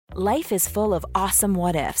Life is full of awesome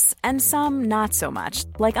what-ifs, and some not so much,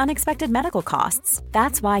 like unexpected medical costs.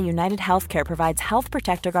 That's why United Healthcare provides Health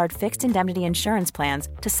Protector Guard fixed indemnity insurance plans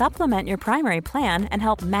to supplement your primary plan and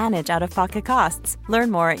help manage out-of-pocket costs.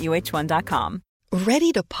 Learn more at uh1.com.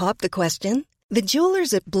 Ready to pop the question? The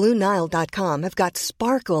jewelers at BlueNile.com have got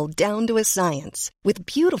sparkle down to a science with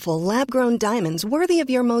beautiful lab-grown diamonds worthy of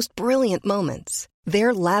your most brilliant moments.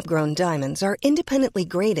 Their lab-grown diamonds are independently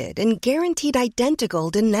graded and guaranteed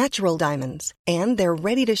identical to natural diamonds, and they're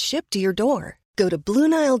ready to ship to your door. Go to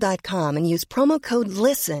BlueNile.com and use promo code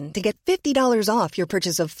LISTEN to get $50 off your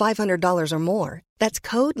purchase of $500 or more. That's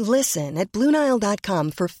code LISTEN at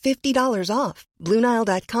BlueNile.com for $50 off.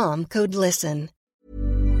 BlueNile.com, code LISTEN.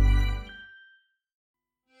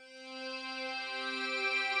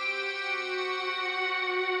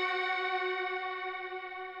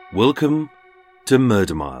 Welcome to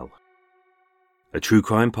Murder Mile, a true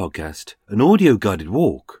crime podcast, an audio-guided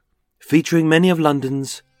walk featuring many of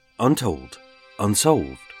London's untold,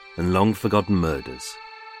 unsolved and long-forgotten murders,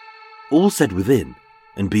 all set within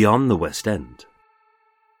and beyond the West End.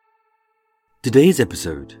 Today's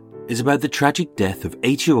episode is about the tragic death of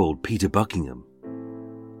 8-year-old Peter Buckingham,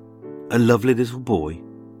 a lovely little boy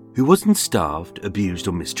who wasn't starved, abused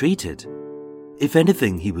or mistreated. If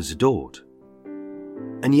anything, he was adored.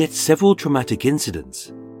 And yet several traumatic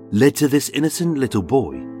incidents led to this innocent little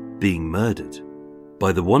boy being murdered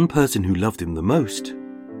by the one person who loved him the most,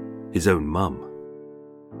 his own mum.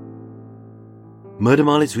 Murder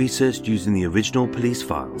Mile is researched using the original police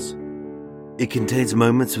files. It contains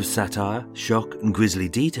moments of satire, shock and grisly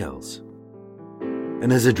details.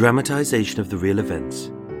 And as a dramatization of the real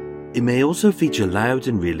events, it may also feature loud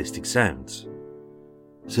and realistic sounds,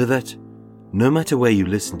 so that, no matter where you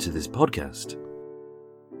listen to this podcast,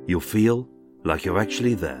 you'll feel like you're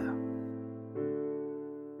actually there.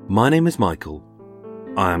 My name is Michael,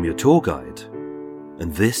 I am your tour guide,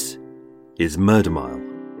 and this is Murder Mile.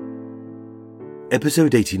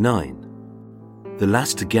 Episode 89, The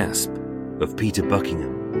Last Gasp of Peter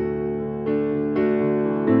Buckingham.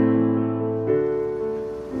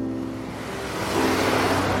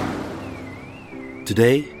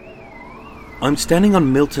 Today, I'm standing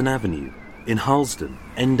on Milton Avenue in Harlesden,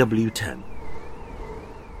 NW10.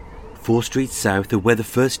 4 streets south of where the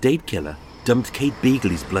first date killer dumped Kate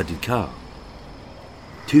Beagley's bloodied car.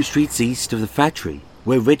 2 streets east of the factory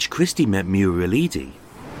where Reg Christie met Muriel Eady.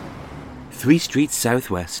 3 streets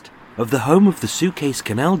southwest of the home of the suitcase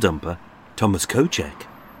canal dumper Thomas Kochek.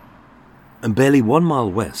 And barely 1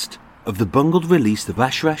 mile west of the bungled release of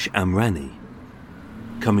Ashrash Amrani.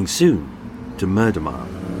 Coming soon to Murder Mile.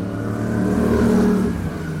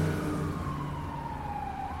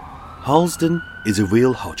 Harlesden is a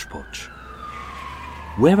real hodgepodge.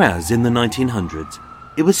 Whereas in the 1900s,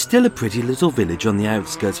 it was still a pretty little village on the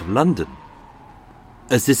outskirts of London.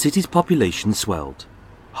 As the city's population swelled,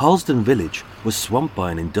 Harlesden village was swamped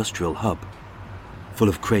by an industrial hub, full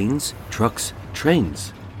of cranes, trucks,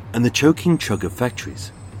 trains, and the choking chug of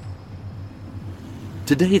factories.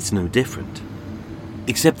 Today it's no different,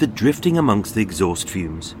 except that drifting amongst the exhaust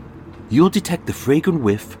fumes, you'll detect the fragrant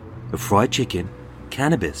whiff of fried chicken,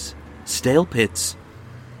 cannabis, stale pits,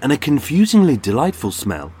 and a confusingly delightful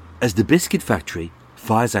smell as the biscuit factory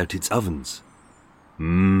fires out its ovens.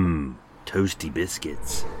 Toasty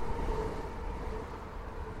biscuits.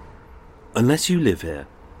 Unless you live here,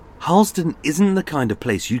 Harlesden isn't the kind of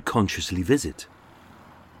place you'd consciously visit.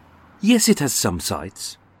 Yes, it has some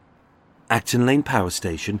sights. Acton Lane Power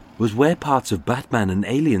Station was where parts of Batman and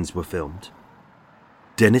Aliens were filmed.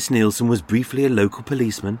 Dennis Nielsen was briefly a local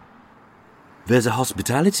policeman. There's a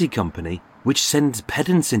hospitality company which sends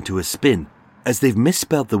pedants into a spin as they've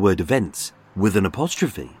misspelled the word events with an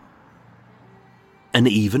apostrophe. And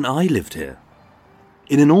even I lived here,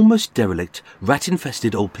 in an almost derelict,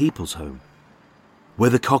 rat-infested old people's home,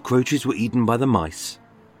 where the cockroaches were eaten by the mice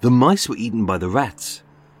were eaten by the rats,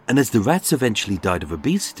 and as the rats eventually died of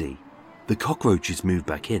obesity, the cockroaches moved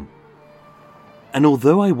back in. And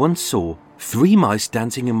although I once saw 3 mice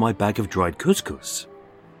dancing in my bag of dried couscous,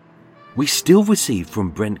 we still received from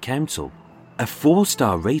Brent Council a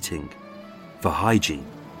 4-star rating for hygiene.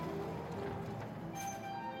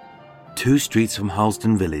 2 streets from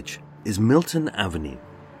Harlesden Village is Milton Avenue.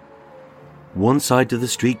 One side of the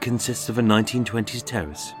street consists of a 1920s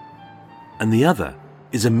terrace, and the other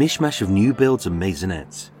is a mishmash of new builds and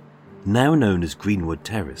maisonettes, now known as Greenwood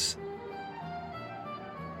Terrace.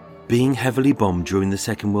 Being heavily bombed during the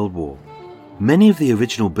Second World War, many of the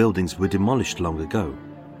original buildings were demolished long ago,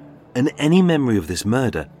 and any memory of this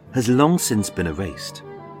murder has long since been erased.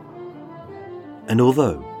 And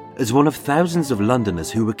although, as one of thousands of Londoners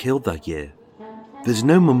who were killed that year, there's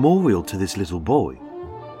no memorial to this little boy.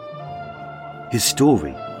 His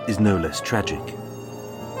story is no less tragic.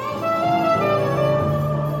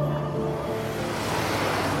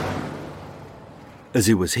 As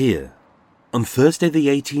it was here, on Thursday the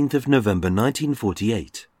 18th of November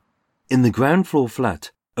 1948, in the ground floor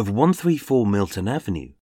flat of 134 Milton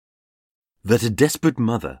Avenue, that a desperate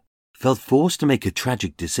mother felt forced to make a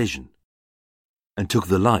tragic decision and took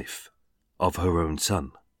the life of her own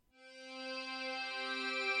son.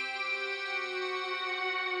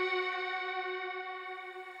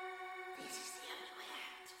 This is the only way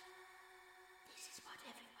out. This is what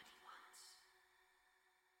everybody wants.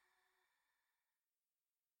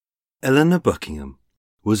 Eleanor Buckingham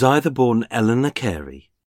was either born Eleanor Carey,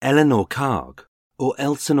 Eleanor Carg, or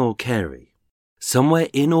Elsinore Carey, somewhere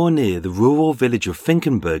in or near the rural village of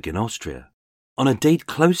Finkenberg in Austria, on a date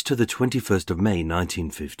close to the 21st of May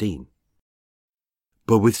 1915.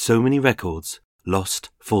 But with so many records lost,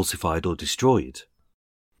 falsified or destroyed,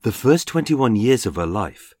 the first 21 years of her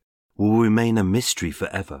life will remain a mystery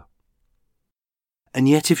forever. And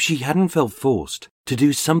yet if she hadn't felt forced to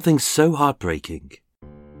do something so heartbreaking,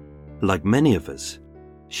 like many of us,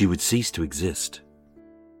 she would cease to exist.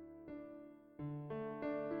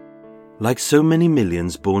 Like so many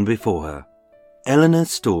millions born before her,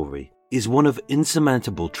 Eleanor's story is one of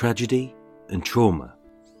insurmountable tragedy and trauma.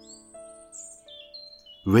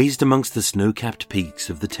 Raised amongst the snow-capped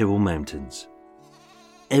peaks of the Tyrol Mountains,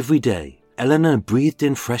 every day Eleanor breathed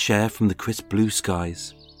in fresh air from the crisp blue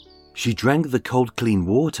skies. She drank the cold clean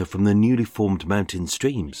water from the newly formed mountain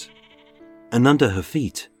streams, and under her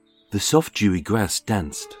feet the soft dewy grass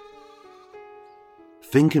danced.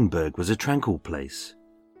 Finkenberg was a tranquil place,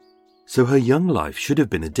 so her young life should have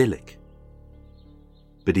been idyllic.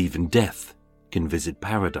 But even death can visit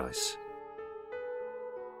paradise.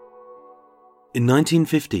 In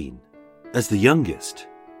 1915, as the youngest,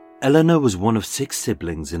 Eleanor was one of 6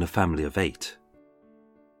 siblings in a family of 8.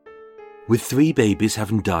 With 3 babies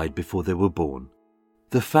having died before they were born,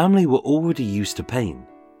 the family were already used to pain,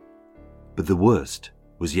 but the worst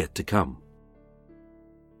was yet to come.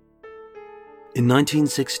 In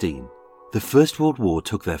 1916, the First World War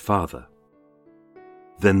took their father.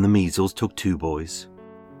 Then the measles took 2 boys,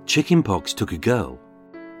 chickenpox took a girl,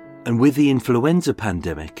 and with the influenza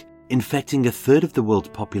pandemic infecting a third of the world's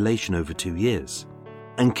population over 2 years,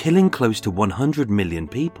 and killing close to 100 million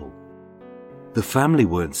people, the family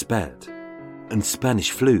weren't spared, and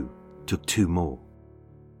Spanish flu took 2 more.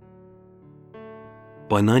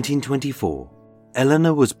 By 1924,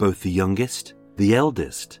 Eleanor was both the youngest, the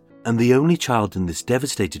eldest, and the only child in this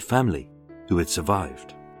devastated family who had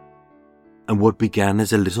survived. And what began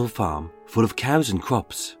as a little farm full of cows and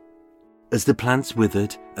crops, as the plants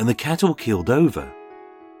withered and the cattle keeled over,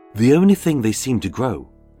 the only thing they seemed to grow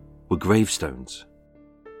were gravestones.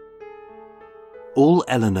 All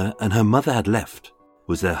Eleanor and her mother had left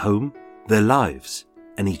was their home, their lives,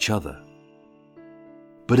 and each other.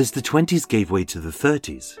 But as the 20s gave way to the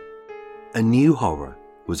 30s, a new horror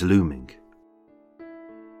was looming.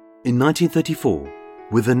 In 1934,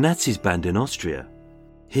 with the Nazis banned in Austria,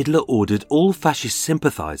 Hitler ordered all fascist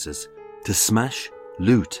sympathizers to smash,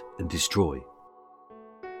 loot, and destroy.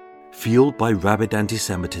 Fueled by rabid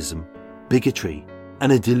anti-Semitism, bigotry,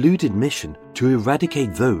 and a deluded mission to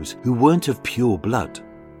eradicate those who weren't of pure blood,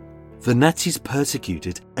 the Nazis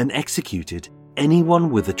persecuted and executed anyone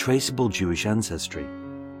with a traceable Jewish ancestry,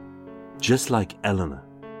 just like Eleanor.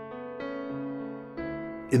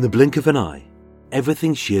 In the blink of an eye,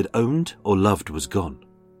 everything she had owned or loved was gone.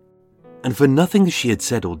 And for nothing she had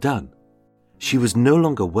said or done, she was no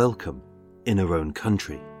longer welcome in her own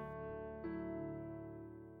country.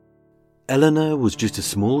 Eleanor was just a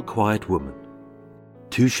small, quiet woman,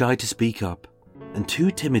 too shy to speak up and too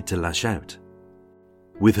timid to lash out,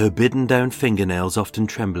 with her bitten-down fingernails often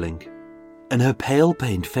trembling, and her pale,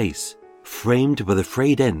 pained face framed by the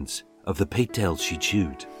frayed ends of the pigtails she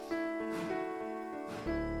chewed.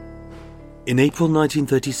 In April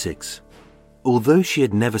 1936, although she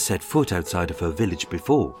had never set foot outside of her village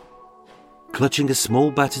before, clutching a small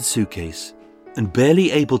battered suitcase and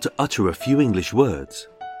barely able to utter a few English words,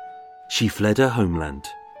 she fled her homeland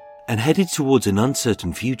and headed towards an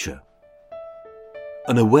uncertain future,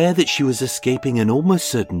 unaware that she was escaping an almost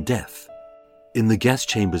certain death in the gas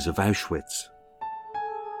chambers of Auschwitz.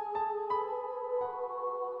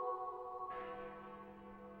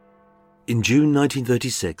 In June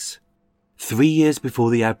 1936, 3 years before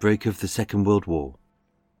the outbreak of the Second World War,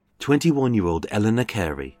 21-year-old Eleanor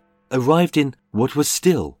Carey arrived in what was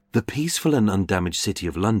still the peaceful and undamaged city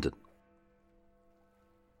of London.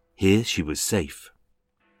 Here she was safe.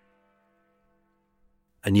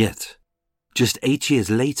 And yet, just 8 years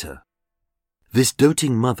later, this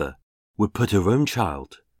doting mother would put her own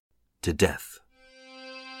child to death.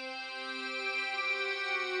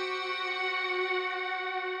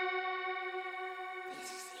 This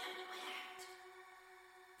is the only way out.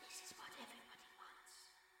 This is what everybody wants.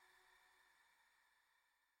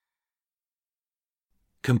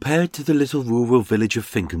 Compared to the little rural village of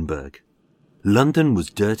Finkenberg, London was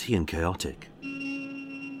dirty and chaotic.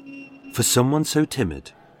 For someone so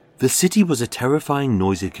timid, the city was a terrifying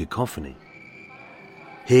noisy cacophony.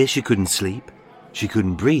 Here she couldn't sleep, she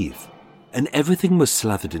couldn't breathe, and everything was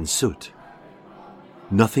slathered in soot.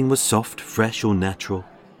 Nothing was soft, fresh or natural.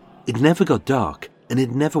 It never got dark, and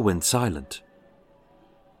it never went silent.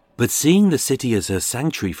 But seeing the city as her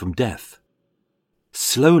sanctuary from death,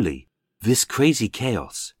 slowly this crazy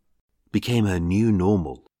chaos became her new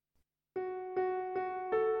normal.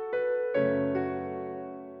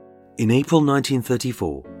 In April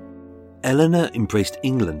 1934, Eleanor embraced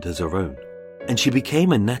England as her own, and she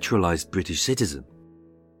became a naturalised British citizen.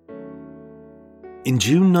 In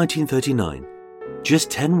June 1939,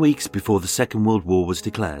 just 10 weeks before the Second World War was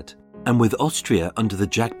declared, and with Austria under the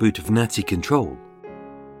jackboot of Nazi control,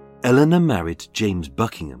 Eleanor married James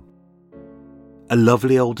Buckingham, a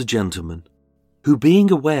lovely older gentleman who,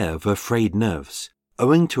 being aware of her frayed nerves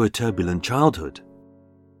owing to a turbulent childhood,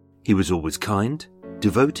 he was always kind,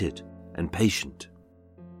 devoted, and patient.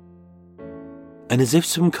 And as if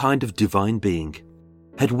some kind of divine being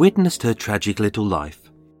had witnessed her tragic little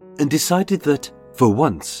life and decided that, for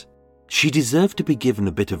once, she deserved to be given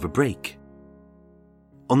a bit of a break.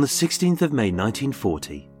 On the 16th of May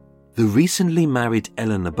 1940, the recently married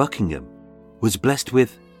Eleanor Buckingham was blessed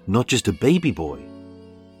with not just a baby boy,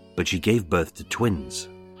 but she gave birth to twins.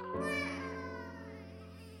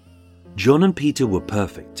 John and Peter were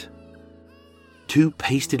perfect. Two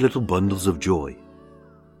pasty little bundles of joy,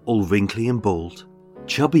 all wrinkly and bald,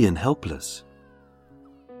 chubby and helpless.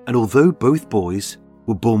 And although both boys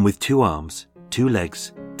were born with 2 arms, 2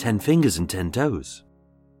 legs, 10 fingers and 10 toes,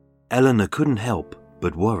 Eleanor couldn't help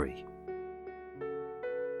but worry.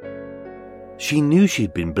 She knew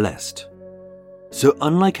she'd been blessed. So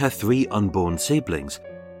unlike her 3 unborn siblings,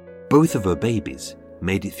 both of her babies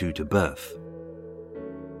made it through to birth.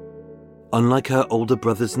 Unlike her older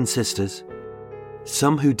brothers and sisters,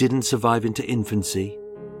 some who didn't survive into infancy,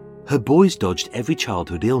 her boys dodged every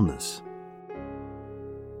childhood illness.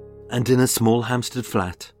 And in a small Hampstead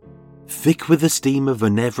flat, thick with the steam of a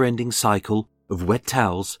never-ending cycle of wet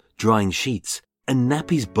towels, drying sheets, and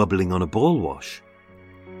nappies bubbling on a boil wash,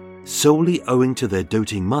 solely owing to their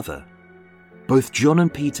doting mother, both John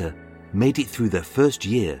and Peter made it through their first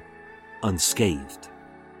year unscathed.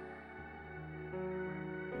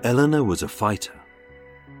 Eleanor was a fighter,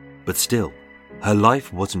 but still, her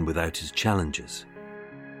life wasn't without its challenges.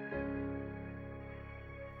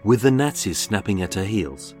 With the Nazis snapping at her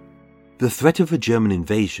heels, the threat of a German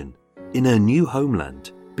invasion in her new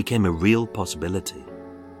homeland became a real possibility.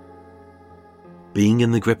 Being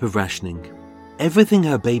in the grip of rationing, everything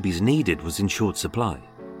her babies needed was in short supply,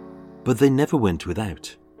 but they never went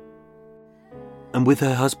without. And with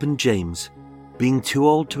her husband James being too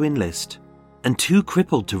old to enlist and too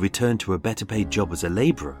crippled to return to a better paid job as a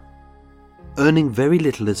labourer, earning very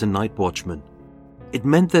little as a night watchman, it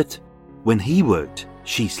meant that when he worked,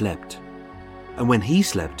 she slept, and when he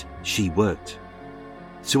slept, she worked.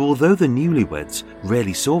 So although the newlyweds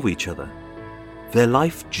rarely saw each other, their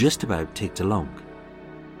life just about ticked along.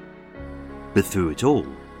 But through it all,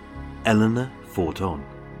 Eleanor fought on.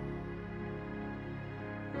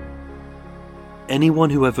 Anyone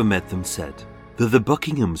who ever met them said that the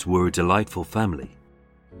Buckinghams were a delightful family,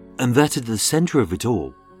 and that at the centre of it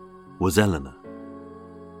all was Eleanor.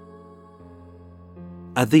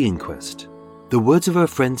 At the inquest, the words of her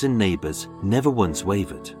friends and neighbours never once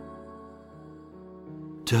wavered.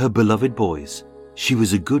 To her beloved boys, she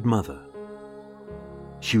was a good mother.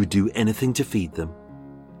 She would do anything to feed them,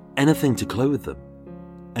 anything to clothe them,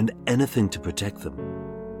 and anything to protect them.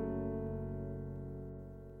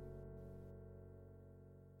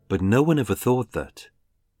 But no one ever thought that,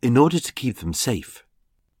 in order to keep them safe,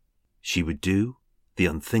 she would do the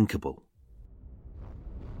unthinkable.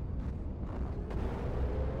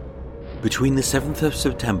 Between the 7th of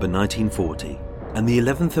September 1940 and the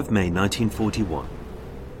 11th of May 1941,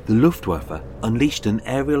 the Luftwaffe unleashed an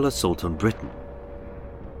aerial assault on Britain.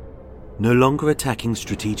 No longer attacking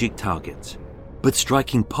strategic targets, but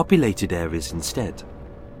striking populated areas instead,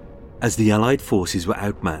 as the Allied forces were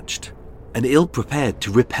outmatched and ill-prepared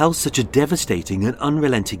to repel such a devastating and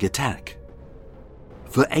unrelenting attack.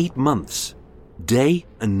 For 8 months, day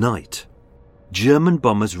and night, German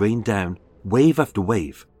bombers rained down wave after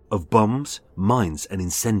wave of bombs, mines and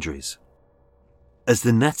incendiaries, as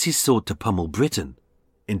the Nazis sought to pummel Britain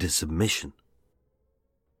into submission.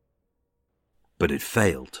 But it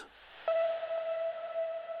failed.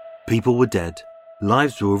 People were dead,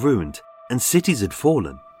 lives were ruined, and cities had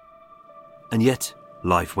fallen. And yet,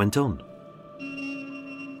 life went on.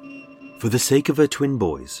 For the sake of her twin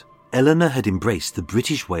boys, Eleanor had embraced the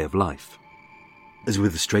British way of life, as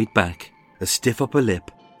with a straight back, a stiff upper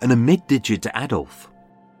lip, and a mid-digit to Adolf.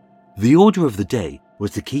 The order of the day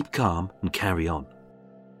was to keep calm and carry on.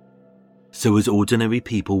 So as ordinary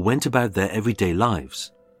people went about their everyday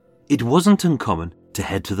lives, it wasn't uncommon to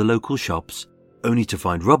head to the local shops only to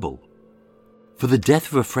find rubble, for the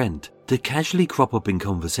death of a friend to casually crop up in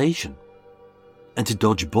conversation, and to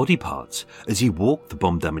dodge body parts as he walked the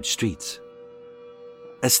bomb-damaged streets.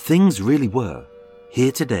 As things really were,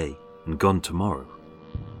 here today and gone tomorrow.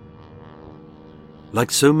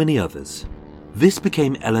 Like so many others, this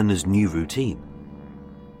became Eleanor's new routine.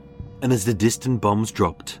 And as the distant bombs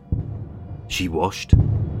dropped, she washed,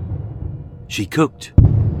 she cooked,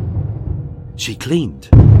 she cleaned.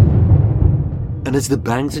 And as the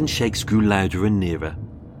bangs and shakes grew louder and nearer,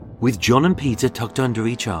 with John and Peter tucked under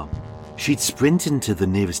each arm, she'd sprint into the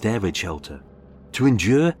nearest air raid shelter to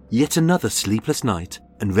endure yet another sleepless night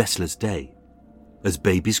and restless day, as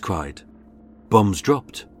babies cried, bombs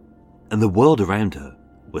dropped, and the world around her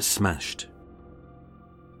was smashed.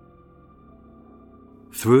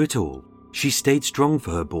 Through it all, she stayed strong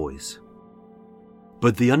for her boys.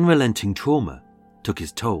 But the unrelenting trauma took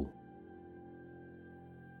its toll.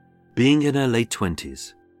 Being in her late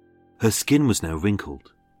 20s, her skin was now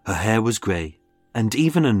wrinkled, her hair was grey, and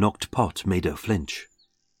even a knocked pot made her flinch.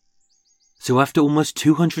 So after almost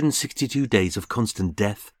 262 days of constant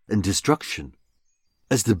death and destruction,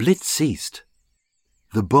 as the Blitz ceased,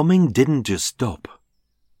 the bombing didn't just stop.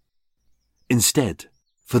 Instead,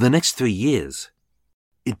 for the next 3 years,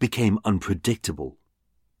 it became unpredictable.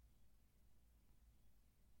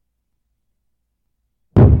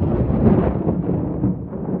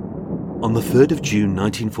 On the 3rd of June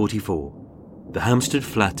 1944, the Hampstead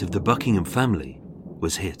flat of the Buckingham family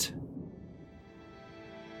was hit.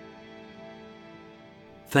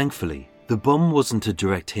 Thankfully, the bomb wasn't a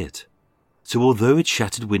direct hit, so although it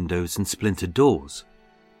shattered windows and splintered doors,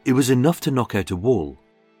 it was enough to knock out a wall,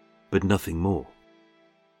 but nothing more.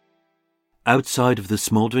 Outside of the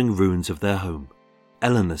smouldering ruins of their home,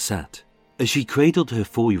 Eleanor sat as she cradled her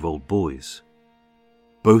 4-year-old boys.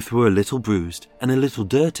 Both were a little bruised and a little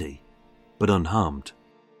dirty, but unharmed.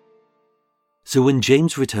 So when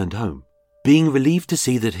James returned home, being relieved to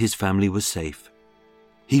see that his family was safe,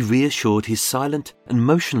 he reassured his silent and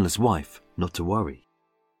motionless wife not to worry.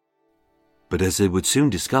 But as they would soon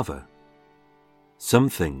discover, some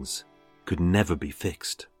things could never be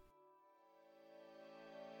fixed.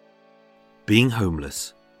 Being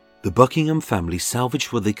homeless, the Buckingham family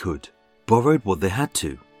salvaged what they could, borrowed what they had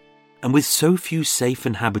to, and with so few safe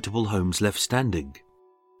and habitable homes left standing,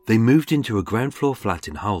 they moved into a ground floor flat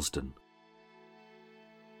in Harlesden.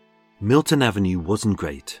 Milton Avenue wasn't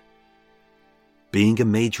great. Being a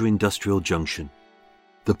major industrial junction,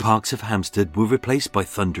 the parks of Hampstead were replaced by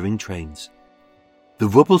thundering trains. The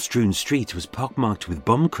rubble-strewn street was pockmarked with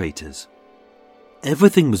bomb craters.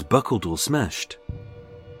 Everything was buckled or smashed.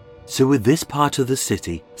 So with this part of the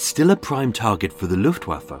city still a prime target for the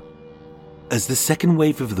Luftwaffe, as the second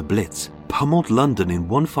wave of the Blitz pummeled London in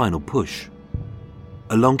one final push,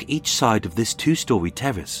 along each side of this 2-story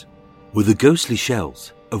terrace were the ghostly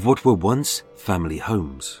shells of what were once family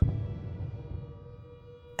homes.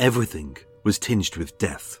 Everything was tinged with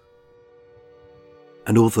death.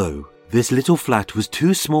 And although this little flat was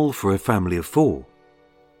too small for a family of 4,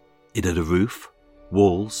 it had a roof,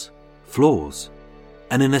 walls, floors,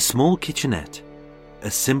 and in a small kitchenette,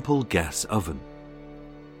 a simple gas oven.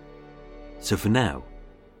 So for now,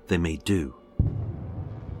 they made do.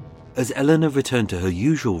 As Eleanor returned to her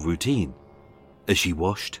usual routine, as she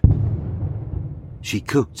washed, she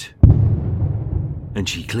cooked, and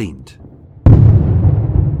she cleaned.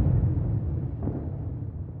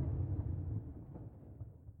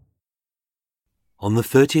 On the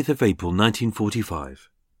 30th of April 1945,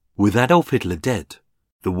 with Adolf Hitler dead,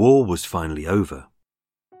 the war was finally over.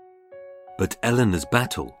 But Eleanor's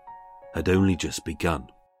battle had only just begun.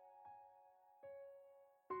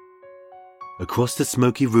 Across the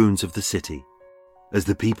smoky ruins of the city, as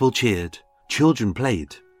the people cheered, children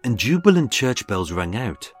played, and jubilant church bells rang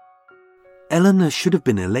out, Eleanor should have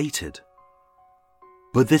been elated.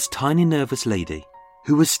 But this tiny nervous lady,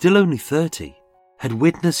 who was still only 30, had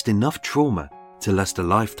witnessed enough trauma to last a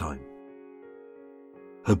lifetime.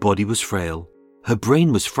 Her body was frail, her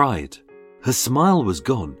brain was fried, her smile was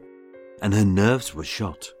gone, and her nerves were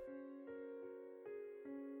shot.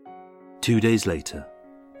 2 days later,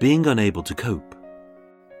 being unable to cope,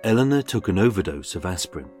 Eleanor took an overdose of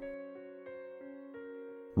aspirin.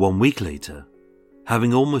 1 week later,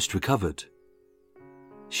 having almost recovered,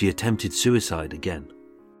 she attempted suicide again.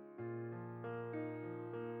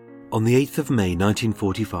 On the 8th of May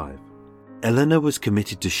 1945, Eleanor was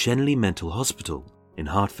committed to Shenley Mental Hospital in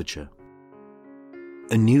Hertfordshire,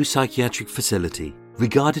 a new psychiatric facility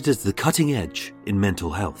regarded as the cutting edge in mental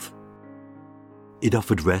health. It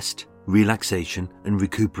offered rest, relaxation and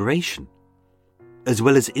recuperation, as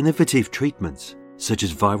well as innovative treatments such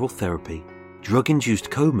as viral therapy, drug-induced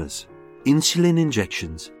comas, insulin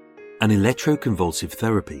injections, and electroconvulsive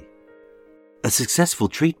therapy, a successful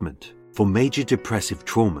treatment for major depressive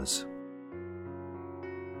traumas.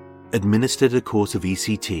 Administered a course of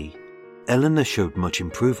ECT, Eleanor showed much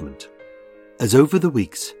improvement, as over the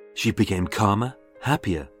weeks she became calmer,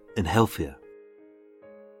 happier, and healthier.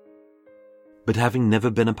 But having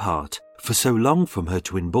never been apart for so long from her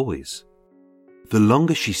twin boys, the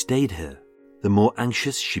longer she stayed here, the more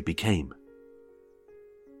anxious she became.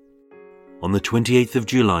 On the 28th of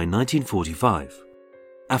July 1945,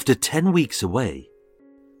 after 10 weeks away,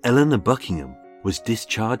 Eleanor Buckingham was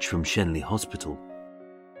discharged from Shenley Hospital.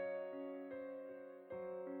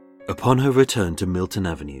 Upon her return to Milton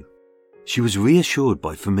Avenue, she was reassured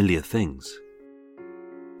by familiar things: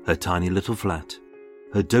 her tiny little flat,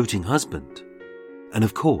 her doting husband, and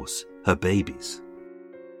of course, her babies.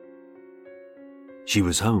 She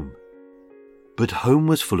was home, but home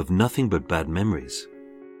was full of nothing but bad memories.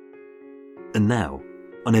 And now,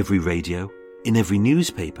 on every radio, in every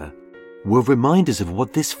newspaper, were reminders of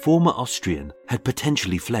what this former Austrian had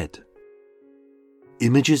potentially fled.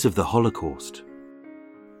 Images of the Holocaust,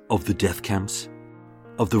 of the death camps,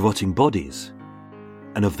 of the rotting bodies,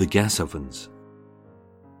 and of the gas ovens.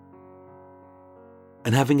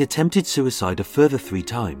 And having attempted suicide a further 3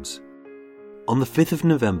 times, on the 5th of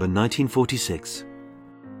November 1946,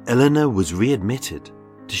 Eleanor was readmitted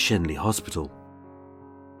to Shenley Hospital.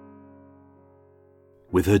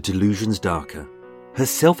 With her delusions darker, her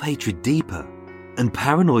self-hatred deeper, and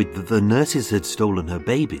paranoid that the nurses had stolen her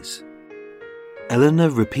babies, Eleanor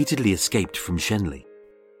repeatedly escaped from Shenley.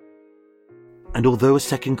 And although a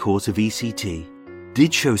second course of ECT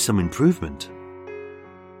did show some improvement,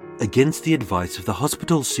 against the advice of the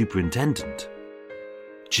hospital's superintendent,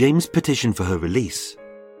 James petitioned for her release,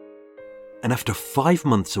 and after 5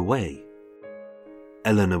 months away,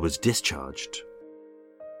 Eleanor was discharged.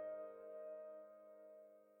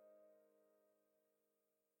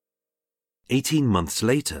 "18 months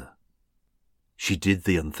later, she did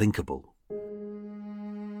the unthinkable.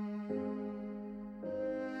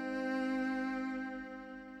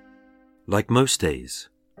 Like most days,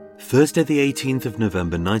 Thursday the 18th of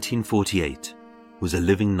November 1948 was a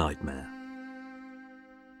living nightmare.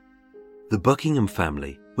 The Buckingham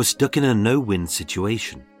family was stuck in a no-win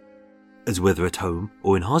situation, as whether at home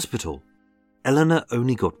or in hospital, Eleanor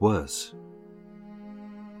only got worse.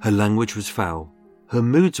 Her language was foul, her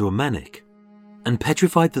moods were manic, and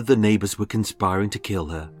petrified that the neighbours were conspiring to kill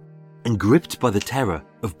her, and gripped by the terror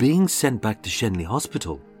of being sent back to Shenley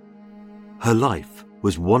Hospital, her life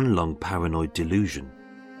was one long paranoid delusion.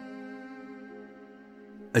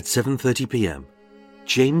 At 7:30 p.m,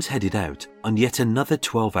 James headed out on yet another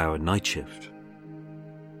 12-hour night shift.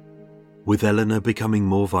 With Eleanor becoming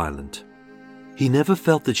more violent, he never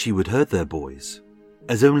felt that she would hurt their boys,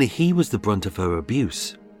 as only he was the brunt of her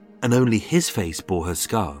abuse, and only his face bore her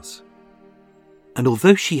scars. And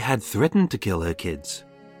although she had threatened to kill her kids,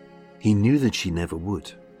 he knew that she never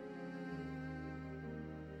would.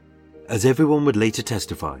 As everyone would later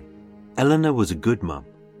testify, Eleanor was a good mum.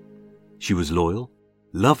 She was loyal,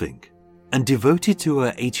 loving, and devoted to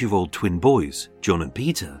her 8-year-old twin boys, John and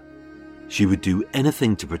Peter. She would do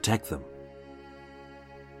anything to protect them.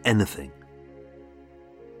 Anything.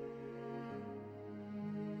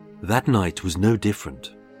 That night was no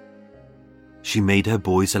different. She made her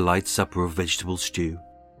boys a light supper of vegetable stew.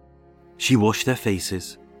 She washed their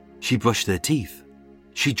faces. She brushed their teeth.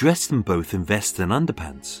 She dressed them both in vests and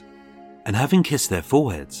underpants. And having kissed their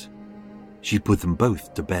foreheads, she put them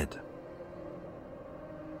both to bed.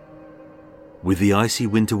 With the icy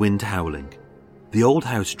winter wind howling, the old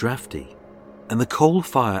house drafty, and the coal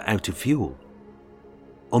fire out of fuel,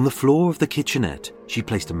 on the floor of the kitchenette she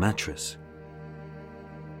placed a mattress.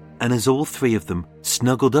 And as all 3 of them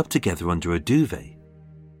snuggled up together under a duvet,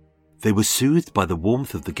 they were soothed by the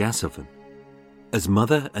warmth of the gas oven, as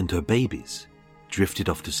Mother and her babies drifted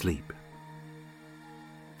off to sleep.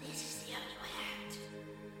 This is the only way out.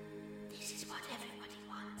 This is what everybody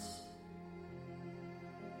wants.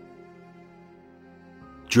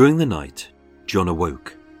 During the night, John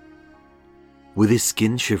awoke. With his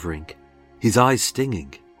skin shivering, his eyes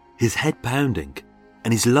stinging, his head pounding,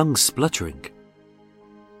 and his lungs spluttering.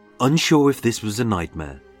 Unsure if this was a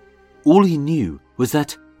nightmare, all he knew was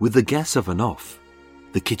that, with the gas oven off,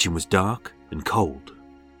 the kitchen was dark and cold.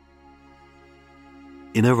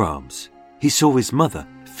 In her arms, he saw his mother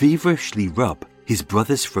feverishly rub his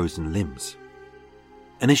brother's frozen limbs.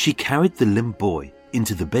 And as she carried the limp boy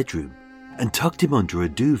into the bedroom and tucked him under a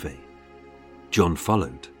duvet, John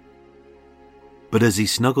followed. But as he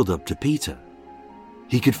snuggled up to Peter,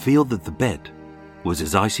 he could feel that the bed was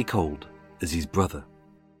as icy cold as his brother.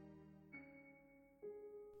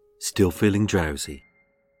 Still feeling drowsy,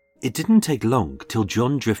 it didn't take long till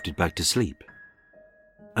John drifted back to sleep.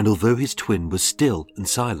 And although his twin was still and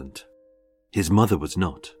silent, his mother was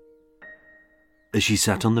not. As she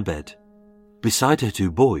sat on the bed, beside her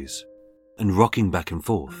two boys, and rocking back and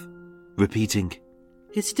forth, repeating,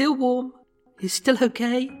 "It's still warm. It's still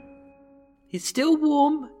okay. It's still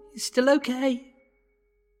warm. It's still okay."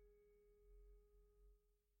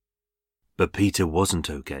 But Peter wasn't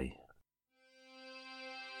okay.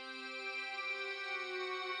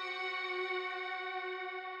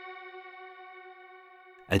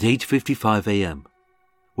 At 8:55 a.m.,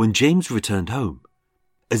 when James returned home,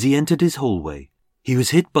 as he entered his hallway, he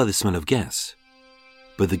was hit by the smell of gas,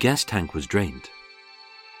 but the gas tank was drained.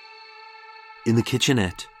 In the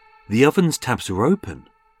kitchenette, the oven's taps were open,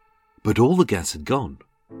 but all the gas had gone.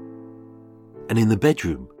 And in the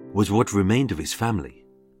bedroom was what remained of his family.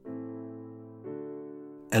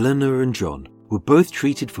 Eleanor and John were both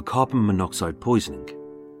treated for carbon monoxide poisoning,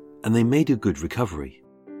 and they made a good recovery.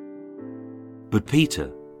 But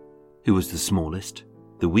Peter, who was the smallest,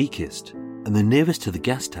 the weakest, and the nearest to the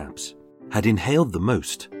gas taps, had inhaled the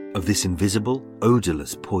most of this invisible,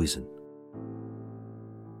 odorless poison.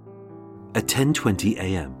 At 10:20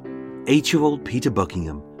 a.m., 8-year-old Peter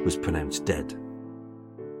Buckingham was pronounced dead.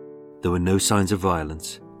 There were no signs of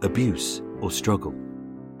violence, abuse, or struggle.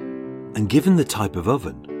 And given the type of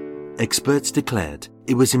oven, experts declared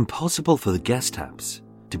it was impossible for the gas taps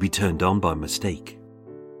to be turned on by mistake.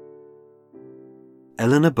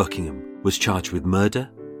 Eleanor Buckingham was charged with murder,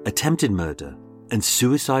 attempted murder, and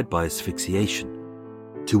suicide by asphyxiation,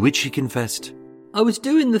 to which she confessed, "I was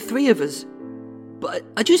doing the three of us, but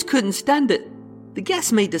I just couldn't stand it. The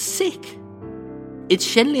gas made us sick. It's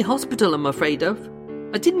Shenley Hospital I'm afraid of.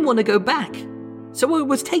 I didn't want to go back, so I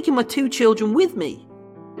was taking my two children with me."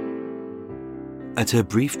 At her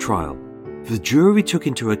brief trial, the jury took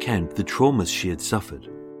into account the traumas she had suffered.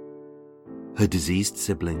 Her diseased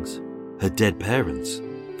siblings, her dead parents,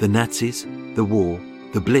 the Nazis, the war,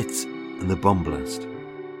 the Blitz, and the bomb blast.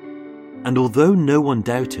 And although no one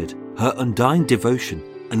doubted her undying devotion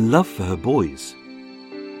and love for her boys,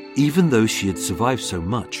 even though she had survived so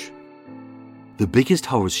much, the biggest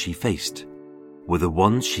horrors she faced were the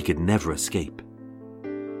ones she could never escape.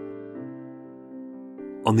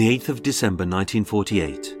 On the 8th of December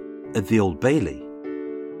 1948, at the Old Bailey,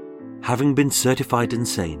 having been certified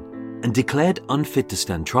insane and declared unfit to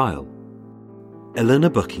stand trial, Eleanor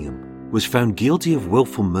Buckingham was found guilty of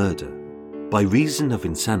willful murder by reason of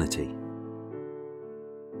insanity.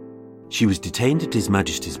 She was detained at His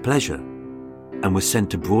Majesty's pleasure and was sent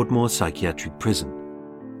to Broadmoor Psychiatric Prison,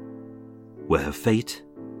 where her fate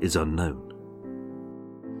is unknown.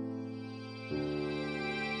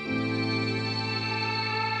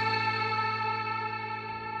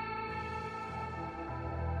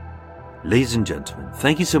 Ladies and gentlemen,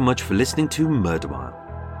 thank you so much for listening to Murder Mile.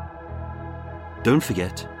 Don't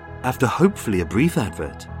forget, after hopefully a brief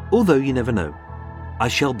advert, although you never know, I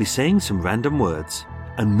shall be saying some random words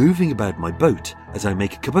and moving about my boat as I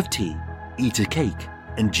make a cup of tea, eat a cake,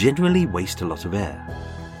 and generally waste a lot of air.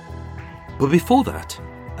 But before that,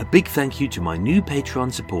 a big thank you to my new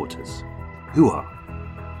Patreon supporters, who are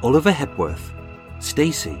Oliver Hepworth,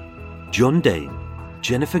 Stacey, John Dane,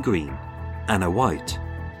 Jennifer Green, Anna White,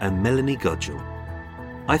 and Melanie Gudgel.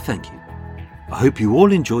 I thank you. I hope you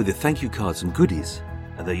all enjoy the thank you cards and goodies,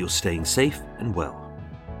 and that you're staying safe and well.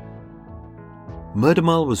 Murder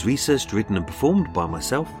Mile was researched, written and performed by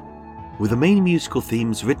myself, with the main musical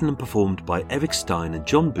themes written and performed by Eric Stein and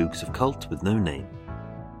John Books of Cult with No Name.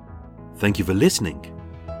 Thank you for listening,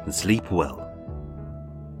 and sleep well.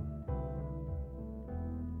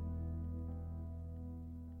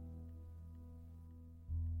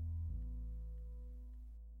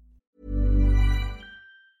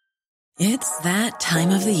 It's that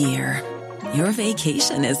time of the year. Your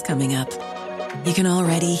vacation is coming up. You can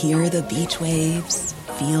already hear the beach waves,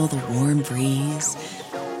 feel the warm breeze,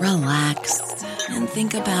 relax, and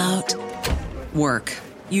think about work.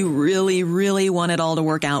 You really, really want it all to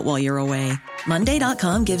work out while you're away.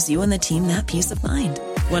 Monday.com gives you and the team that peace of mind.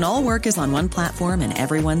 When all work is on one platform and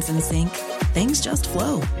everyone's in sync, things just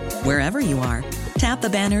flow. Wherever you are, tap the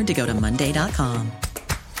banner to go to Monday.com.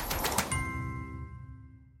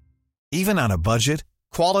 Even on a budget,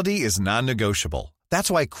 quality is non-negotiable. That's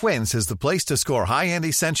why Quince is the place to score high-end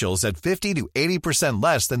essentials at 50 to 80%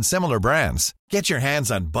 less than similar brands. Get your hands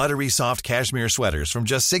on buttery soft cashmere sweaters from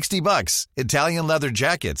just $60, Italian leather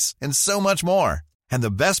jackets, and so much more. And the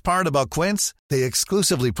best part about Quince, they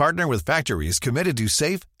exclusively partner with factories committed to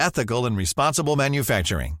safe, ethical, and responsible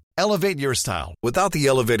manufacturing. Elevate your style without the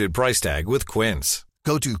elevated price tag with Quince.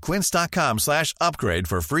 Go to quince.com/upgrade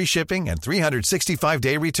for free shipping and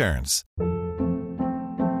 365-day returns.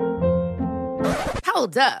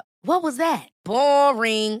 Hold up. What was that?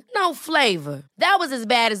 Boring. No flavor. That was as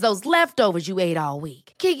bad as those leftovers you ate all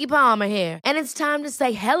week. Keke Palmer here, and it's time to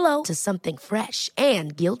say hello to something fresh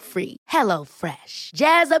and guilt-free. Hello Fresh.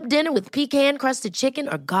 Jazz up dinner with pecan-crusted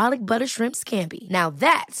chicken or garlic butter shrimp scampi. Now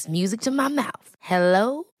that's music to my mouth.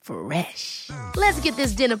 Hello Fresh. Let's get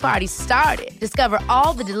this dinner party started. Discover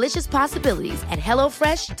all the delicious possibilities at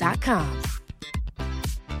HelloFresh.com.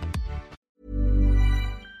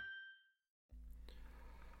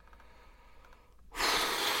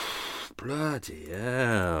 Bloody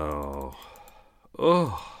hell.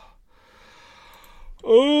 Oh,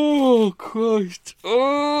 Christ. Oh,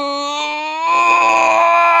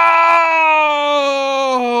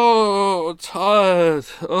 tired.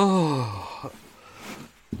 Oh,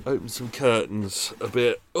 open some curtains a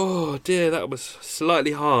bit. Oh, dear, that was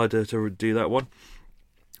slightly harder to do that one.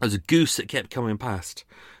 There was a goose that kept coming past,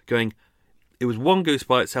 going... It was one goose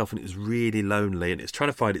by itself, and it was really lonely, and it's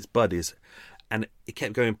trying to find its buddies. And it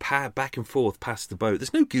kept going back and forth past the boat.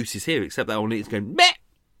 There's no gooses here except that one. It's going meh,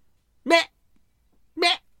 meh,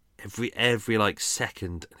 meh every like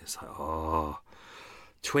second. And it's like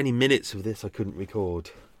 20 minutes of this I couldn't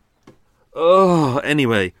record.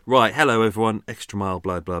 Anyway, right. Hello everyone. Extra Mile,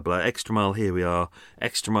 blah blah blah. Extra Mile. Here we are.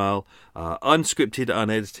 Extra Mile. Unscripted,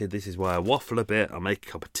 unedited. This is why I waffle a bit. I make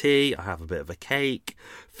a cup of tea. I have a bit of a cake.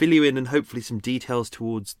 Fill you in and hopefully some details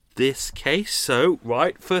towards this case. So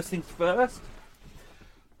right, first things first.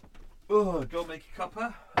 Go make a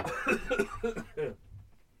cuppa.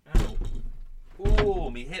 Ow. Oh,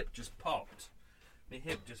 my hip just popped.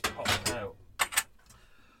 Out.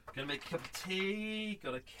 Gonna make a cup of tea.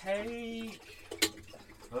 Got a cake.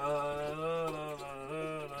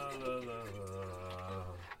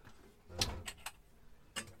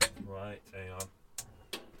 Right, hang on.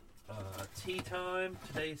 Tea time.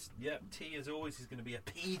 Today's, tea as always is going to be a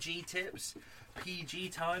PG tips. PG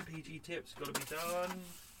time. PG tips. Got to be done.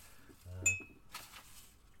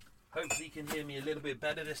 Hopefully you can hear me a little bit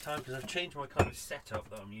better this time because I've changed my kind of setup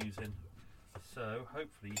that I'm using. So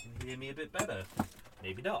hopefully you can hear me a bit better.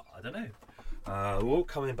 Maybe not, I don't know.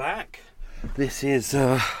 Coming back. This is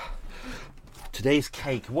today's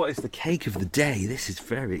cake. What is the cake of the day? This is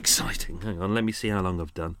very exciting. Hang on, let me see how long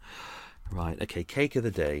I've done. Right, okay, cake of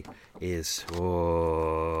the day is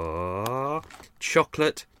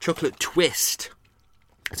chocolate twist.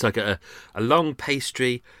 It's like a long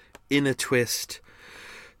pastry in a twist.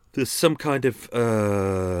 There's some kind of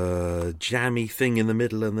jammy thing in the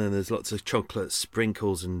middle, and then there's lots of chocolate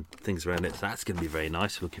sprinkles and things around it. So that's going to be very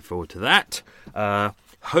nice. Looking forward to that.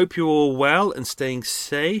 Hope you're all well and staying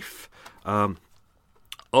safe.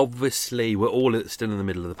 Obviously, we're all still in the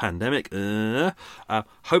middle of the pandemic.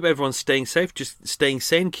 Hope everyone's staying safe, just staying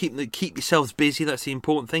sane. Keep yourselves busy. That's the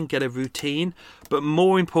important thing. Get a routine. But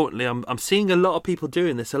more importantly, I'm seeing a lot of people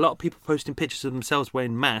doing this. A lot of people posting pictures of themselves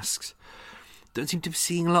wearing masks. Don't seem to be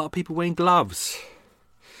seeing a lot of people wearing gloves.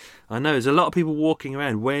 I know, there's a lot of people walking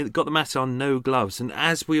around, got the masks on, no gloves. And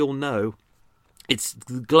as we all know, it's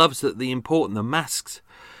the gloves that are the important, the masks.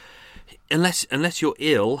 Unless you're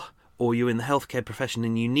ill or you're in the healthcare profession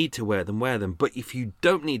and you need to wear them. But if you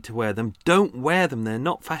don't need to wear them, don't wear them. They're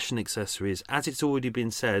not fashion accessories. As it's already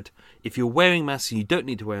been said, if you're wearing masks and you don't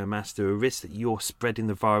need to wear a mask, there are risks that you're spreading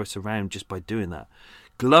the virus around just by doing that.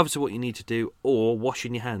 Gloves are what you need to do, or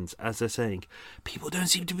washing your hands, as they're saying. People don't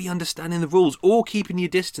seem to be understanding the rules, or keeping your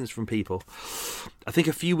distance from people. I think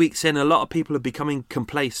a few weeks in, a lot of people are becoming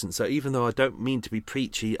complacent, so even though I don't mean to be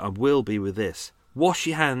preachy, I will be with this. Wash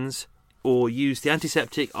your hands, or use the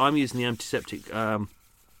antiseptic. I'm using the antiseptic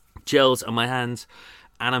gels on my hands,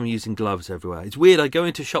 and I'm using gloves everywhere. It's weird, I go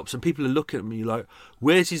into shops and people are looking at me like,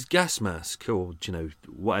 where's his gas mask? Or,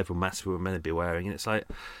 whatever mask we were meant to be wearing. And it's like,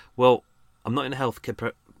 well, I'm not in a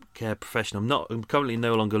healthcare profession. I'm currently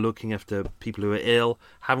no longer looking after people who are ill,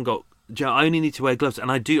 haven't got Do you know, I only need to wear gloves,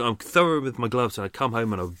 and I do. I'm thorough with my gloves, and I come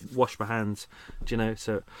home and I wash my hands. Do you know?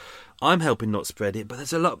 So I'm helping not spread it. But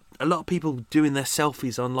there's a lot of people doing their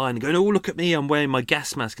selfies online and going, "Oh, look at me! I'm wearing my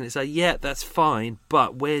gas mask," and it's like, yeah, that's fine,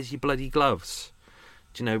 but where's your bloody gloves?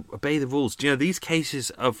 Do you know? Obey the rules. Do you know these cases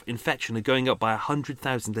of infection are going up by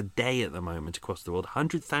 100,000 a day at the moment across the world?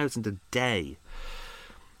 100,000 a day.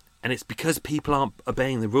 And it's because people aren't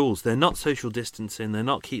obeying the rules. They're not social distancing. They're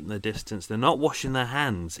not keeping their distance. They're not washing their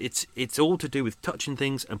hands. It's all to do with touching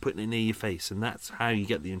things and putting it near your face, and that's how you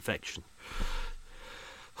get the infection.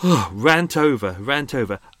 Rant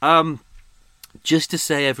over. Just to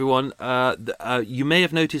say, everyone, you may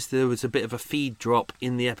have noticed there was a bit of a feed drop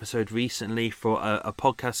in the episode recently for a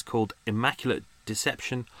podcast called Immaculate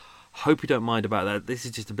Deception. Hope you don't mind about that. This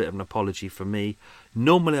is just a bit of an apology from me.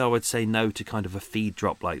 Normally I would say no to kind of a feed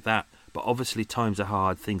drop like that, but obviously times are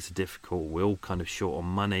hard, things are difficult, we're all kind of short on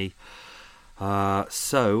money.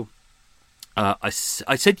 So I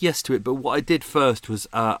said yes to it, but what I did first was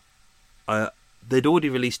they'd already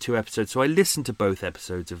released 2 episodes, so I listened to both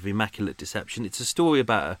episodes of Immaculate Deception. It's a story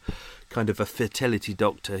about a kind of a fertility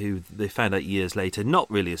doctor who they found out years later, not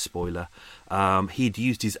really a spoiler, he'd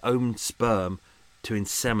used his own sperm to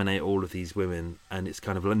inseminate all of these women, and it's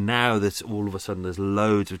kind of now that all of a sudden there's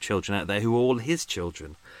loads of children out there who are all his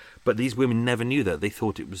children, but these women never knew that. They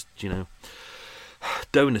thought it was, you know,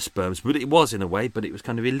 donor sperms, but it was in a way, but it was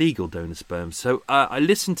kind of illegal donor sperms. So I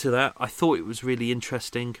listened to that. I thought it was really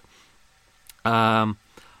interesting. So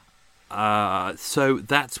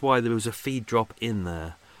that's why there was a feed drop in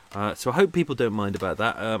there. So I hope people don't mind about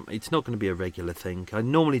that. It's not going to be a regular thing. I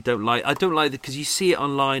normally don't like it because you see it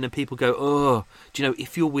online and people go, "Oh, do you know?"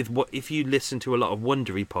 If you listen to a lot of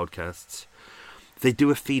Wondery podcasts, they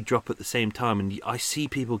do a feed drop at the same time, and I see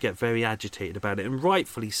people get very agitated about it, and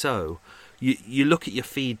rightfully so. You look at your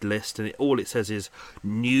feed list, and all it says is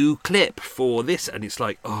new clip for this, and it's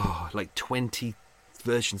like 20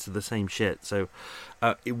 versions of the same shit. So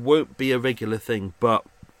it won't be a regular thing, but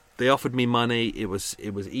they offered me money. It was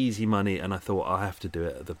easy money, and I thought I have to do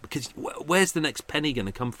it because where's the next penny going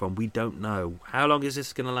to come from? We don't know. How long is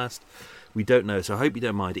this going to last? We don't know. So I hope you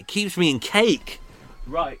don't mind. It keeps me in cake.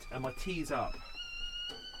 Right, and my tea's up.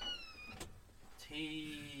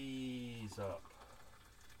 Tea's up.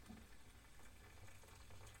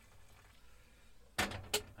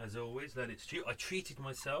 As always, let it stew. I treated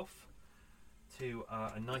myself to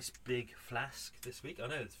a nice big flask this week. I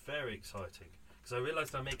know it's very exciting, because I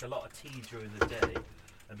realised I make a lot of tea during the day,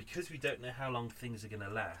 and because we don't know how long things are going to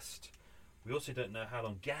last, we also don't know how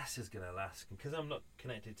long gas is going to last, and because I'm not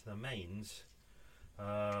connected to the mains,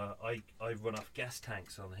 I run off gas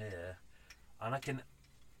tanks on here, and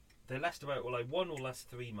they last about, one will last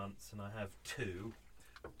 3 months, and I have 2,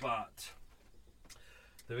 but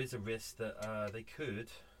there is a risk that they could,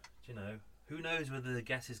 you know, who knows whether the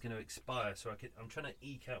gas is going to expire, so I'm trying to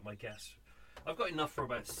eke out my gas. I've got enough for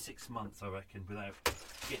about 6 months, I reckon, without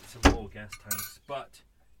getting some more gas tanks. But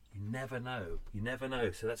you never know.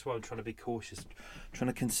 So that's why I'm trying to be cautious, trying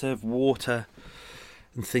to conserve water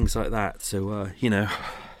and things like that. So you know,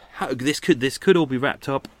 this could all be wrapped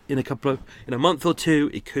up in a month or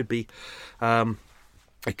 2. It could be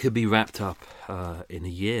wrapped up in a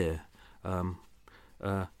year. You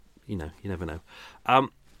know, you never know.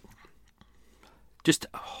 Just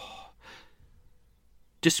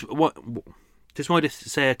wanted to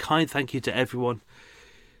say a kind thank you to everyone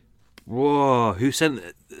who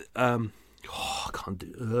sent. I can't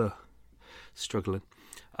do. Struggling.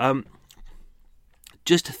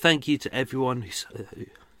 Just a thank you to everyone who.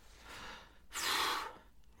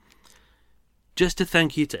 Just a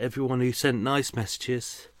thank you to everyone who sent nice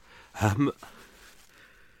messages.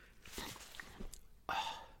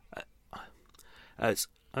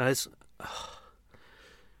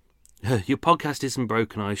 Your podcast isn't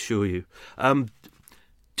broken, I assure you.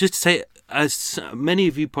 Just to say, as many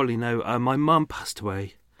of you probably know, my mum passed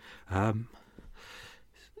away. And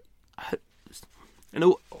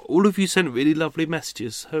all of you sent really lovely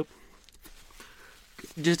messages. So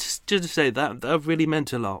just to say that really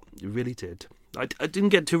meant a lot. It really did. I didn't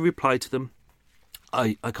get to reply to them.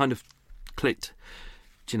 I kind of clicked,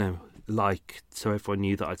 you know, like, so everyone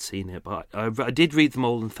knew that I'd seen it. But I did read them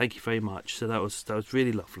all, and thank you very much. So that was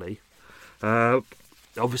really lovely.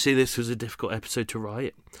 Obviously, this was a difficult episode to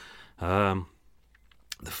write. The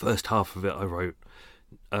first half of it I wrote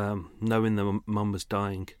knowing that Mum was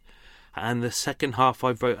dying, and the second half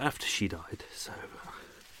I wrote after she died. So,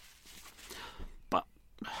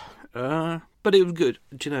 but it was good.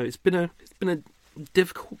 Do you know, it's been a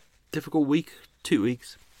difficult week, 2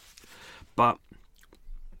 weeks, but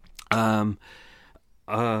I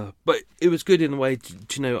But it was good in a way.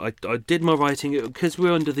 You know, I did my writing because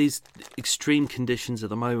we're under these extreme conditions at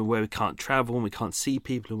the moment where we can't travel and we can't see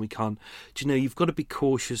people and we can't. You know, you've got to be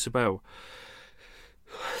cautious about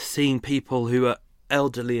seeing people who are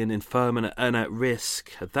elderly and infirm and at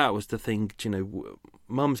risk. That was the thing. You know,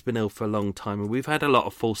 Mum's been ill for a long time, and we've had a lot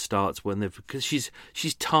of false starts because she's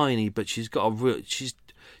tiny, but she's got a real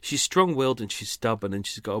she's strong-willed and she's stubborn and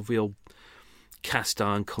she's got a real cast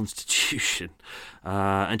iron constitution,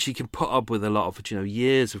 and she can put up with a lot of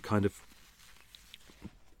years of kind of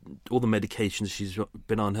all the medications she's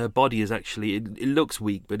been on. Her body is actually it looks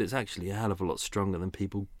weak, but it's actually a hell of a lot stronger than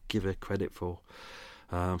people give her credit for.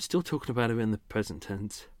 I'm still talking about her in the present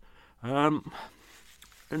tense, and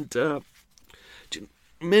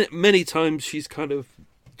many times she's kind of.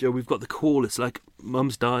 We've got the call, it's like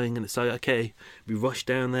Mum's dying, and it's like, okay, we rush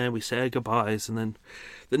down there, we say our goodbyes, and then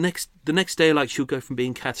the next day, like, she'll go from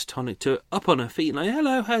being catatonic to up on her feet, like,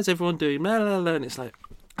 hello, how's everyone doing, la, la, la, and it's like,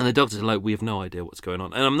 and the doctors are like, we have no idea what's going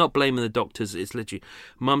on. And I'm not blaming the doctors, it's literally,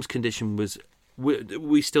 Mum's condition was,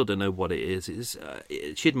 we still don't know what it is.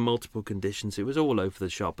 She had multiple conditions, it was all over the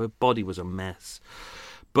shop, her body was a mess.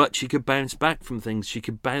 But she could bounce back from things, she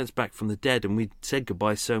could bounce back from the dead, and we said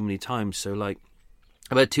goodbye so many times, so like,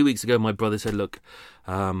 about 2 weeks ago, my brother said, look,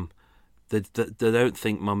 they don't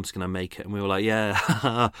think Mum's going to make it. And we were like,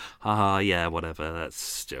 yeah, yeah, whatever.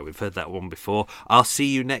 We've heard that one before. I'll see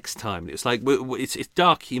you next time. It's like, it's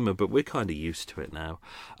dark humour, but we're kind of used to it now.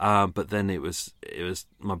 But then it was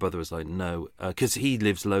my brother was like, no, because he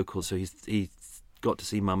lives local, so he got to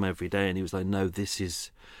see Mum every day. And he was like, no, this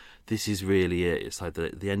is really it. It's like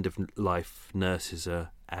the end of life nurses are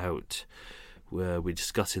out. Where we're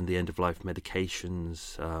discussing the end-of-life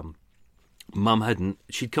medications. Mum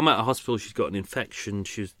she'd come out of hospital, she'd got an infection,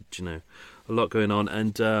 she was, a lot going on,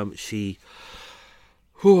 and she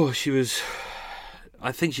was,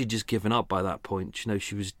 I think she'd just given up by that point. She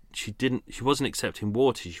wasn't accepting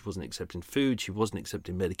water, she wasn't accepting food, she wasn't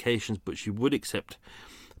accepting medications, but she would accept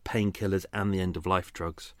painkillers and the end-of-life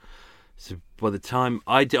drugs. So by the time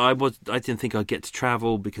I didn't think I'd get to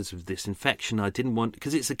travel because of this infection. I didn't want,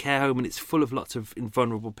 because it's a care home and it's full of lots of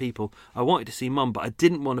vulnerable people. I wanted to see Mum, but I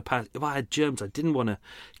didn't want to pass. If I had germs, I didn't want to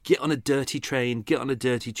get on a dirty train, get on a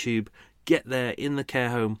dirty tube, get there in the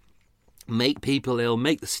care home, make people ill,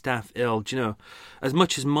 make the staff ill. As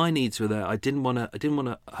much as my needs were there, I didn't want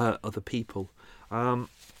to hurt other people.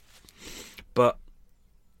 But.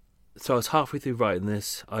 So I was halfway through writing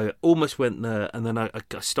this. I almost went there, and then I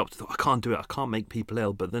stopped. Thought, I can't do it. I can't make people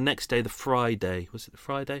ill. But the next day, the Friday, was it the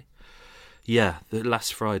Friday? Yeah, the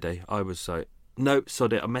last Friday. I was like, nope,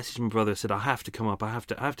 sod it. I messaged my brother. I said, I have to come up. I have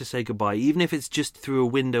to say goodbye, even if it's just through a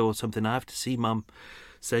window or something. I have to see Mum,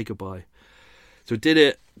 say goodbye. So I did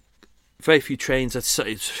it. Very few trains.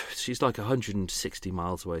 She's like 160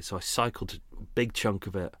 miles away. So I cycled a big chunk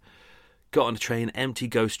of it. Got on a train, empty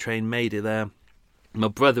ghost train, made it there. My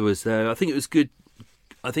brother was there. I think it was good.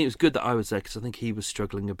 I think it was good that I was there because I think he was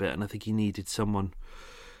struggling a bit, and I think he needed someone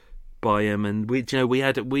by him. And we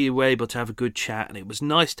were able to have a good chat, and it was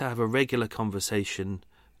nice to have a regular conversation.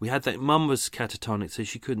 We had that. Mum was catatonic, so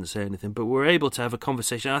she couldn't say anything, but we were able to have a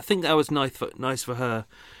conversation. I think that was nice for her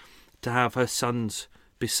to have her sons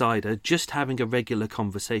beside her, just having a regular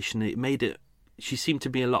conversation. It made it. She seemed to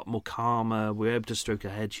be a lot more calmer. We were able to stroke her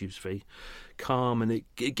head. She was very calm, and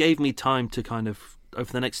it gave me time to kind of, over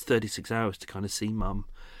the next 36 hours, to kind of see Mum.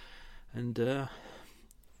 And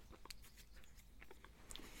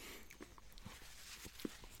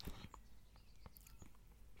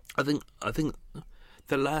I think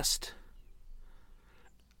the last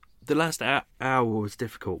hour was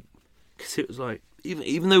difficult because it was like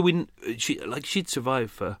even though she'd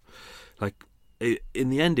survived for like. In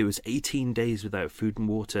the end, it was 18 days without food and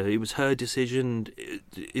water. It was her decision.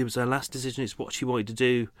 It was her last decision. It's what she wanted to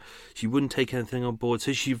do. She wouldn't take anything on board.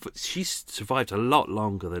 So she survived a lot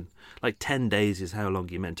longer than, like 10 days is how long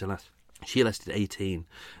you meant to last. She lasted 18.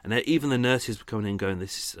 And even the nurses were coming in going,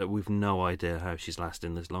 we've no idea how she's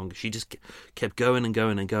lasting this long. She just kept going and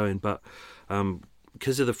going and going. But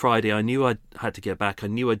because of the Friday, I knew I had to get back. I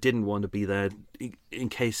knew I didn't want to be there in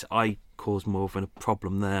case I caused more of a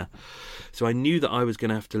problem there. So I knew that I was going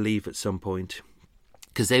to have to leave at some point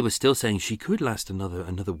because they were still saying she could last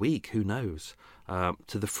another week. Who knows? To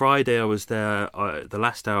the Friday I was there, the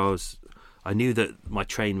last hour I knew that my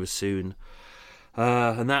train was soon.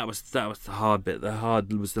 And that was the hard bit. The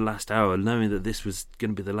hard was the last hour, knowing that this was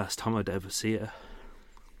going to be the last time I'd ever see her.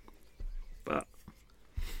 But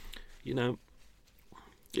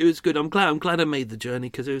it was good. I'm glad I made the journey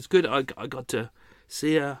because it was good. I got to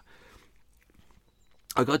see her.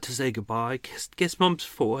 I got to say goodbye, kiss Mum's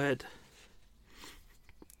forehead.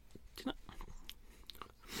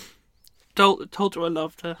 told her I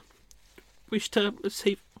loved her. Wished her a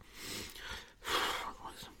safe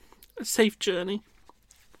journey.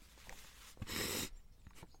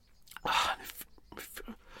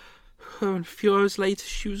 And a few hours later,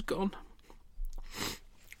 she was gone.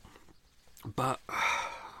 But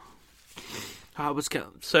I was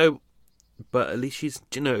so. But at least she's,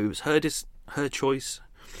 it was her choice.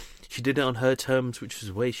 She did it on her terms, which was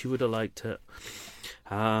the way she would have liked it.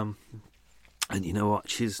 And you know what?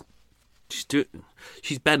 She's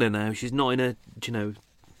better now. She's not in a,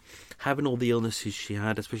 having all the illnesses she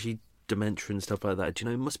had, especially dementia and stuff like that.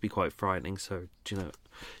 It must be quite frightening. So,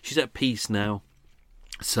 she's at peace now.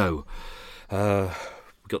 So, we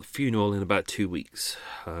got the funeral in about 2 weeks,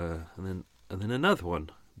 and then another one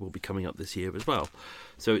will be coming up this year as well.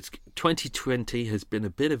 So it's 2020 has been a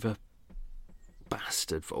bit of a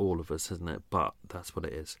bastard for all of us, hasn't it? But that's what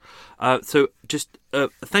it is. So just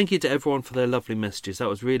thank you to everyone for their lovely messages. That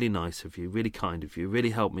was really nice of you, really kind of you, really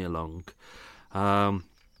helped me along.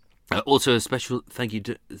 Also, a special thank you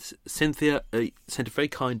to Cynthia. Sent a very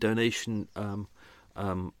kind donation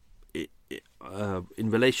in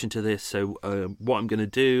relation to this. So what I'm going to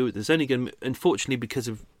do, there's only going to, unfortunately, because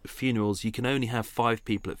of funerals, you can only have 5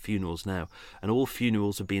 people at funerals now, and all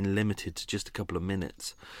funerals are being limited to just a couple of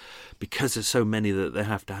minutes because there's so many that they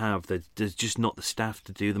have to have. There's just not the staff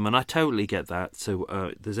to do them, and I totally get that.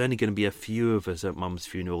 So there's only going to be a few of us at Mum's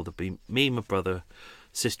funeral. There'll be me, my brother,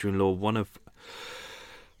 sister-in-law, one of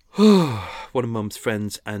Mum's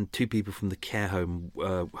friends, and 2 people from the care home,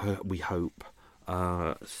 we hope.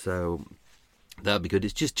 So that'll be good.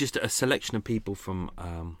 It's just a selection of people from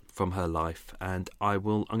her life, and I'm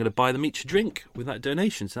going to buy them each a drink with that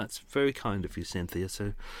donation. So that's very kind of you, Cynthia.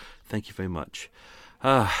 So thank you very much.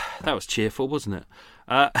 That was cheerful, wasn't it?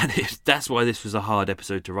 And that's why this was a hard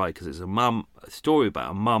episode to write, because it's a story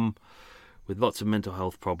about a mum with lots of mental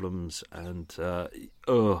health problems, and I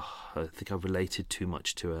think I've related too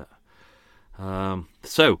much to it.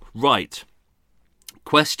 So right.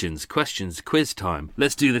 Questions, quiz time.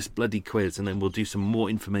 Let's do this bloody quiz, and then we'll do some more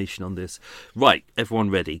information on this. Right, everyone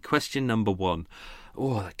ready? Question number 1.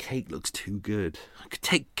 Oh, that cake looks too good.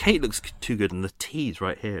 Cake looks too good, and the tea's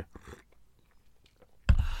right here.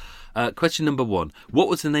 Question number 1. What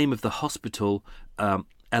was the name of the hospital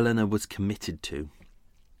Eleanor was committed to?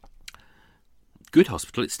 Good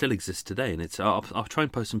hospital. It still exists today, and I'll try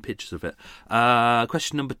and post some pictures of it.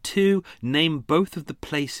 Question number 2. Name both of the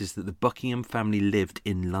places that the Buckingham family lived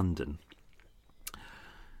in London.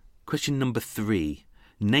 Question number 3.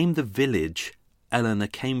 Name the village Eleanor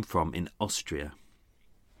came from in Austria.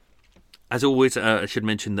 As always, I should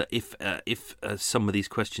mention that if some of these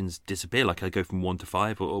questions disappear, like I go from 1 to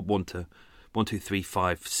 5 or 1 to 1, 2, 3,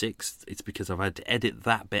 5, 6, it's because I've had to edit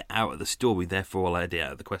that bit out of the story, therefore I'll edit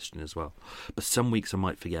out of the question as well. But some weeks I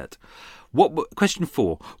might forget. Question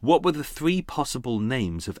 4. What were the 3 possible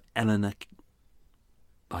names of Eleanor...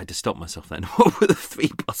 I had to stop myself then. What were the 3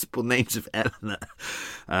 possible names of Eleanor?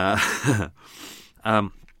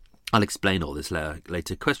 I'll explain all this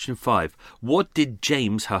later. Question 5. What did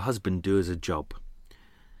James, her husband, do as a job?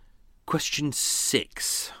 Question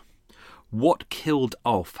 6. What killed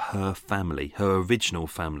off her family, her original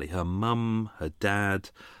family, her mum, her dad,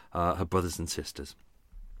 her brothers and sisters?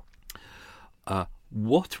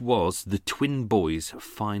 What was the twin boys'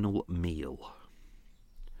 final meal?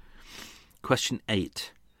 Question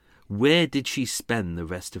 8. Where did she spend the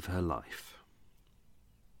rest of her life?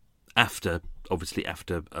 After her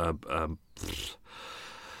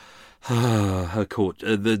court,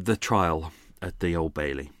 the trial at the Old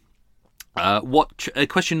Bailey.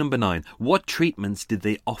 Question number 9. What treatments did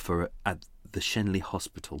they offer at the Shenley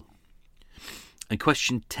Hospital? And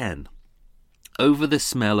question 10. Over the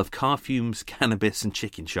smell of car fumes, cannabis and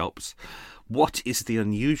chicken shops, what is the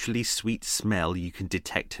unusually sweet smell you can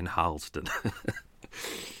detect in Harlesden?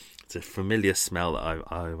 It's a familiar smell that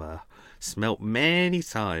I've smelt many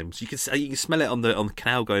times. You can smell it on the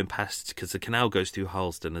canal going past, because the canal goes through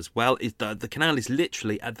Harlesden as well. The canal is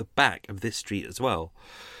literally at the back of this street as well.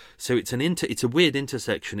 So it's a weird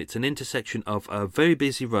intersection. It's an intersection of a very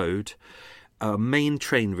busy road, a main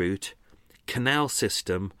train route, canal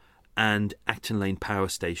system, and Acton Lane power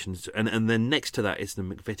stations. And then next to that is the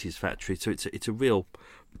McVitie's factory. So it's a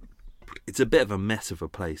bit of a mess of a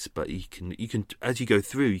place. But you can as you go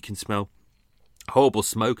through, you can smell horrible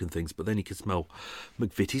smoke and things, but then you can smell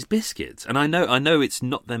McVitie's biscuits. And I know it's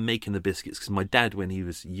not them making the biscuits, because my dad, when he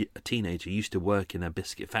was a teenager, used to work in a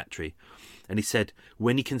biscuit factory, and he said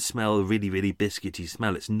when you can smell a really, really biscuity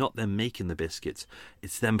smell, it's not them making the biscuits,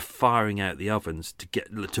 it's them firing out the ovens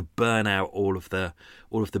to burn out all of the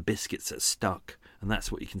biscuits that stuck, and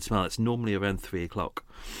that's what you can smell. It's normally around 3 o'clock.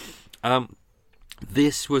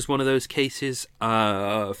 This was one of those cases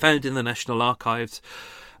found in the National Archives.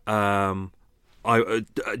 I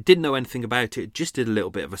didn't know anything about it, just did a little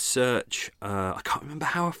bit of a search. I can't remember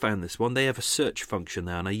how I found this one. They have a search function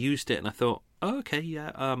there, and I used it, and I thought, oh, okay,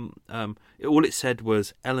 yeah. All it said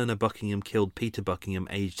was Eleanor Buckingham killed Peter Buckingham,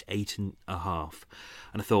 aged 8.5.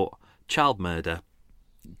 And I thought, child murder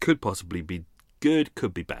could possibly be good,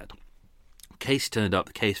 could be bad. Case turned up,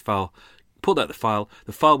 the case file, pulled out the file.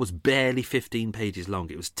 The file was barely 15 pages long.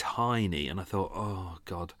 It was tiny, and I thought, oh,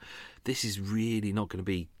 God, this is really not going to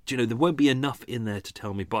be... there won't be enough in there to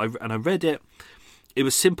tell me. But I read it. It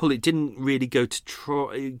was simple. It didn't really go to trial.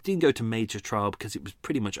 It didn't go to major trial because it was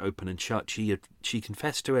pretty much open and shut. She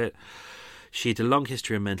confessed to it. She had a long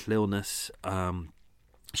history of mental illness.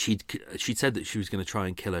 She'd said that she was going to try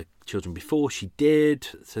and kill her children before. She did.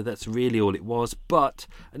 So that's really all it was.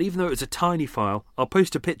 And even though it was a tiny file, I'll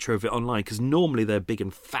post a picture of it online because normally they're big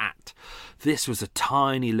and fat. This was a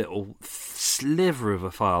tiny little sliver of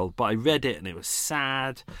a file. But I read it and it was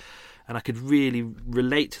sad. And I could really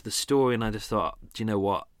relate to the story. And I just thought, do you know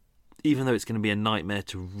what? Even though it's going to be a nightmare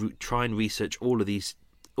to try and research all this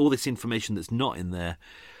information that's not in there,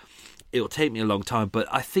 it'll take me a long time. But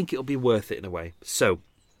I think it'll be worth it in a way. So...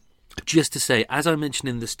 just to say, as I mentioned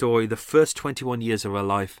in the story, the first 21 years of her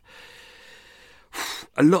life,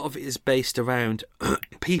 a lot of it is based around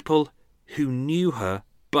people who knew her,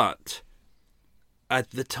 but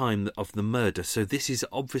at the time of the murder. So this is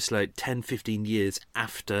obviously like 10, 15 years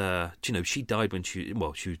after, she died when she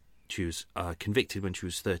was convicted when she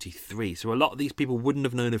was 33. So a lot of these people wouldn't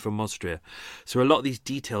have known her from Austria. So a lot of these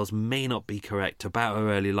details may not be correct about her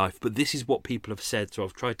early life, but this is what people have said. So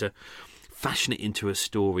I've tried to fashion it into a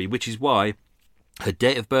story, which is why her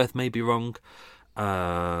date of birth may be wrong.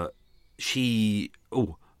 I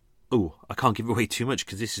can't give away too much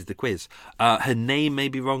because this is the quiz. Her name may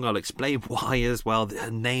be wrong. I'll explain why as well. Her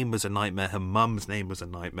name was a nightmare. Her mum's name was a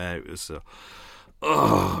nightmare. It was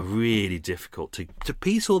really difficult to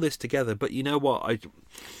piece all this together. But you know what?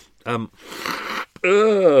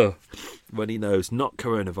 When he knows, not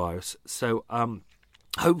coronavirus. So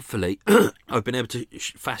hopefully I've been able to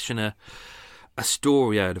fashion a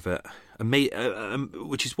story out of it,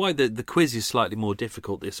 which is why the quiz is slightly more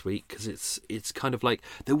difficult this week, because it's kind of like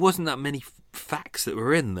there wasn't that many facts that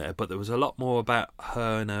were in there, but there was a lot more about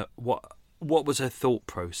her and what was her thought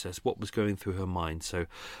process, what was going through her mind. So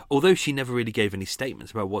although she never really gave any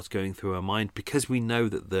statements about what's going through her mind, because we know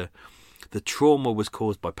that the trauma was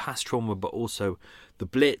caused by past trauma, but also the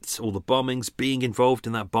Blitz, all the bombings, being involved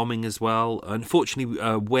in that bombing as well. Unfortunately,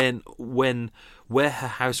 where her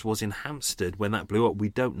house was in Hampstead when that blew up, we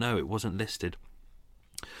don't know. It wasn't listed.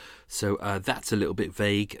 So that's a little bit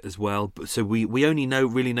vague as well. So we only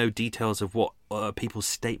really know details of what people's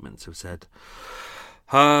statements have said.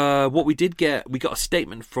 What we did get, we got a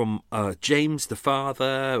statement from James, the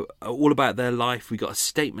father, all about their life. We got a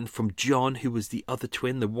statement from John, who was the other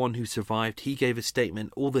twin, the one who survived. He gave a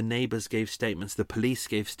statement. All the neighbours gave statements. The police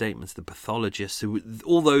gave statements. The pathologist. So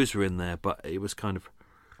all those were in there, but it was kind of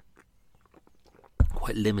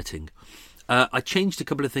quite limiting. I changed a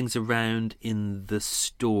couple of things around in the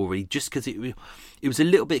story just because it was a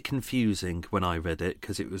little bit confusing when I read it,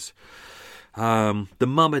 because it was the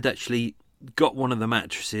mum had actually got one of the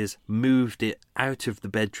mattresses, moved it out of the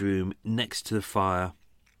bedroom next to the fire.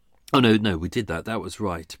 Oh no, we did that. That was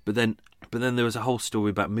right. But then there was a whole story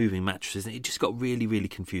about moving mattresses, and it just got really, really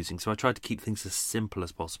confusing. So I tried to keep things as simple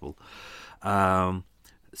as possible. So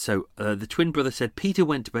the twin brother said Peter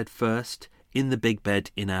went to bed first in the big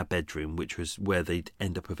bed in our bedroom, which was where they'd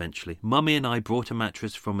end up eventually. Mummy and I brought a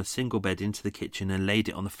mattress from a single bed into the kitchen and laid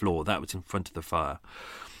it on the floor. That was in front of the fire.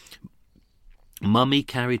 Mummy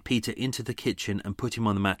carried Peter into the kitchen and put him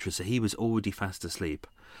on the mattress, so he was already fast asleep.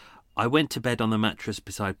 I went to bed on the mattress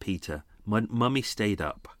beside Peter. Mummy stayed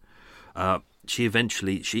up. She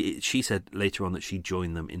said later on that she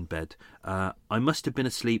joined them in bed. I must have been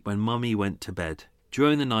asleep when Mummy went to bed.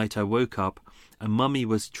 During the night I woke up and Mummy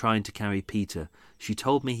was trying to carry Peter. She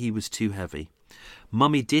told me he was too heavy.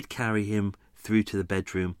 Mummy did carry him through to the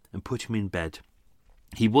bedroom and put him in bed.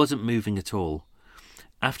 He wasn't moving at all.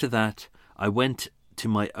 After that, I went to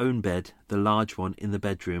my own bed, the large one, in the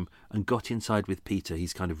bedroom, and got inside with Peter.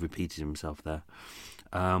 He's kind of repeated himself there.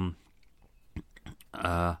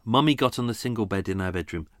 Mummy got on the single bed in our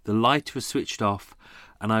bedroom. The light was switched off,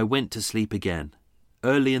 and I went to sleep again.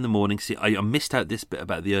 Early in the morning, see, I missed out this bit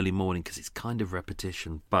about the early morning because it's kind of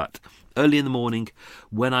repetition, but early in the morning,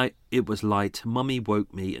 when it was light, Mummy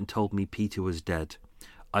woke me and told me Peter was dead.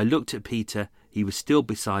 I looked at Peter. He was still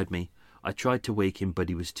beside me. I tried to wake him, but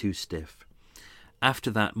he was too stiff.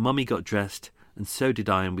 After that, Mummy got dressed and so did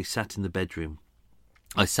I, and we sat in the bedroom.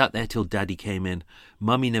 I sat there till Daddy came in.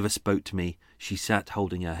 Mummy never spoke to me. She sat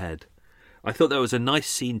holding her head. I thought that was a nice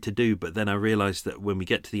scene to do, but then I realised that when we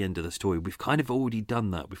get to the end of the story, we've kind of already done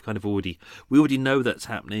that. We already know that's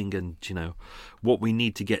happening, and, you know, what we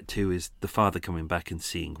need to get to is the father coming back and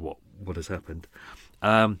seeing what has happened.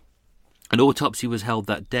 An autopsy was held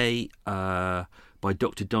that day by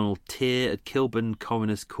Dr. Donald Tear at Kilburn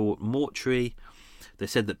Coroner's Court Mortuary. They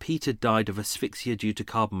said that Peter died of asphyxia due to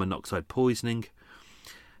carbon monoxide poisoning.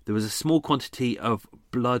 There was a small quantity of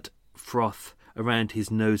blood froth around his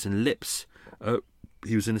nose and lips.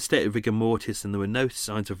 He was in a state of rigor mortis, and there were no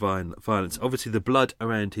signs of violence. Obviously, the blood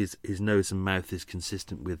around his nose and mouth is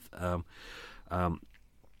consistent with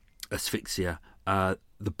asphyxia.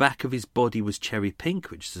 The back of his body was cherry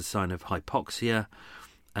pink, which is a sign of hypoxia,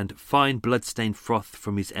 and fine blood-stained froth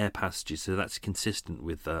from his air passages. So that's consistent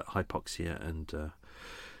with hypoxia and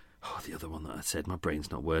the other one that I said. My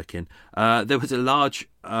brain's not working. There was a large,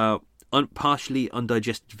 partially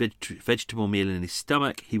undigested vegetable meal in his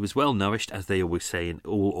stomach. He was well nourished, as they always say in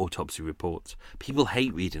all autopsy reports. People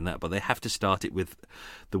hate reading that, but they have to start it with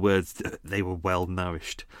the words they were well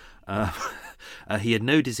nourished. He had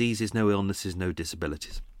no diseases, no illnesses, no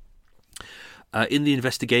disabilities. In the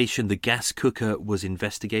investigation, the gas cooker was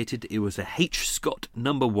investigated. It was a H. Scott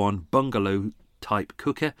No. 1 bungalow-type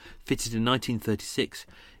cooker, fitted in 1936.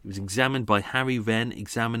 It was examined by Harry Wren,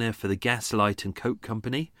 examiner for the Gas, Light and Coke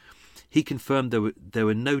Company. He confirmed there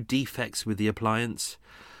were no defects with the appliance.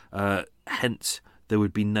 Hence, there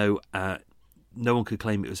would be no one could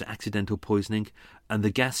claim it was accidental poisoning, and the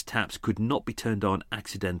gas taps could not be turned on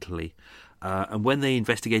accidentally. And when they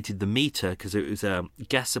investigated the meter, because it was a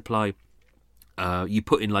gas supply, you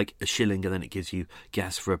put in like a shilling and then it gives you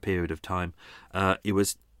gas for a period of time. It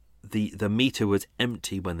was the meter was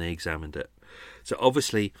empty when they examined it. So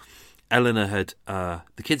obviously, Eleanor had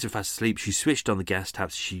the kids were fast asleep. She switched on the gas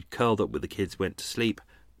taps. She curled up with the kids, went to sleep.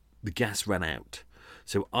 The gas ran out.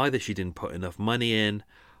 So either she didn't put enough money in,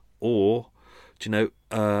 or,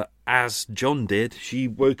 as John did, she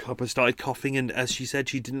woke up and started coughing, and as she said,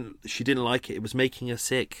 she didn't like it. It was making her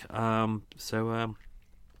sick. So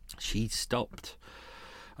she stopped.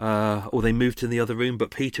 Or they moved to the other room,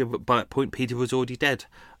 but by that point, Peter was already dead.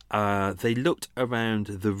 They looked around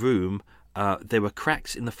the room. There were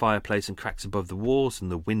cracks in the fireplace and cracks above the walls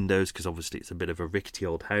and the windows, because obviously it's a bit of a rickety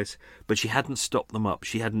old house, but she hadn't stopped them up.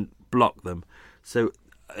 She hadn't blocked them. So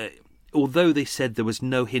although they said there was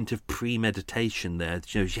no hint of premeditation there,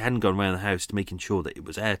 she hadn't gone around the house to making sure that it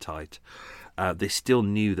was airtight, they still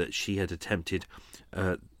knew that she had attempted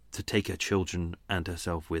to take her children and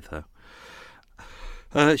herself with her.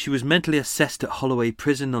 She was mentally assessed at Holloway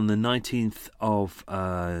Prison on the 19th of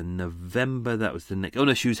November. That was the next... Oh,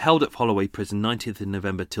 no, she was held at Holloway Prison 19th of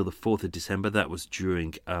November till the 4th of December. That was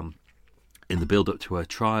during... in the build-up to her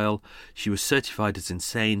trial. She was certified as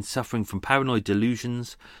insane, suffering from paranoid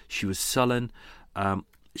delusions. She was sullen.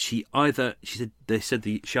 She either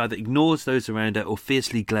ignores those around her or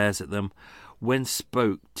fiercely glares at them. When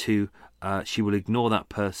spoke to, she will ignore that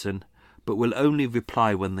person, but will only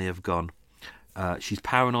reply when they have gone. She's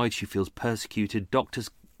paranoid. She feels persecuted.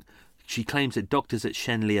 She claims that doctors at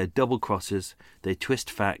Shenley are double-crossers. They twist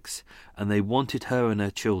facts, and they wanted her and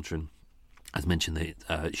her children. As mentioned,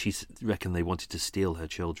 she reckoned they wanted to steal her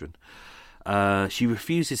children. She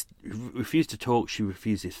refused to talk. She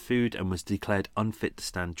refuses food and was declared unfit to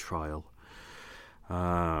stand trial.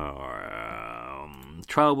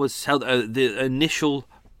 Trial was held. The initial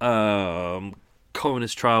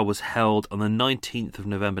coroner's trial was held on the 19th of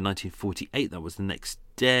November 1948. That was the next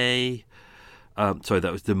day.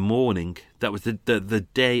 That was the morning. That was the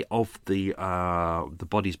day of the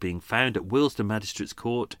bodies being found at Willesden Magistrates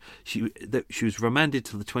Court. She was remanded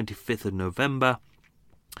till the 25th of November,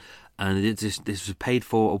 and this was paid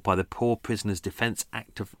for by the Poor Prisoners Defence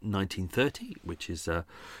Act of 1930, which is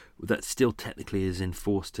that still technically is in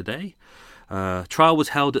force today. Trial was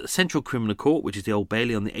held at the Central Criminal Court, which is the Old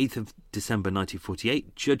Bailey, on the 8th of December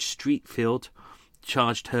 1948. Judge Streatfield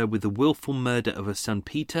charged her with the willful murder of her son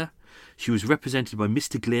Peter. She was represented by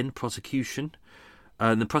Mr. Glynn, prosecution,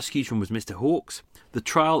 and the prosecution was Mr. Hawkes. The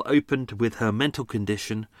trial opened with her mental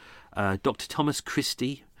condition. Dr. Thomas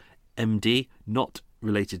Christie, MD, not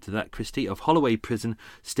related to that Christie, of Holloway Prison,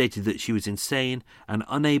 stated that she was insane and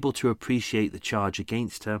unable to appreciate the charge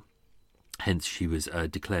against her. Hence, she was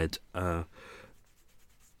declared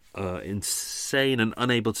insane and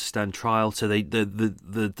unable to stand trial. So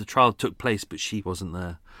the trial took place, but she wasn't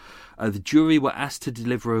there. The jury were asked to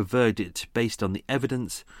deliver a verdict based on the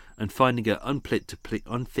evidence, and finding her unfit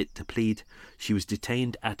to plead, she was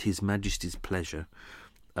detained at His Majesty's pleasure.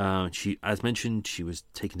 She, as mentioned, she was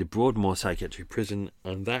taken to Broadmoor Psychiatric Prison,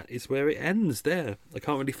 and that is where it ends there. I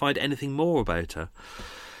can't really find anything more about her.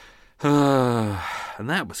 And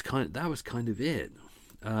that was kind of it.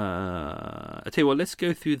 I tell you what, let's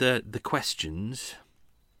go through the questions.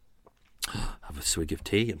 Have a swig of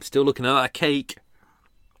tea. I'm still looking at that cake.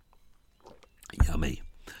 Yummy.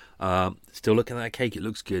 Still looking at that cake. It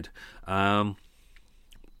looks good.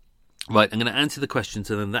 Right, I'm going to answer the questions,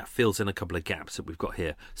 and then that fills in a couple of gaps that we've got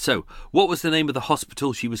here. So, what was the name of the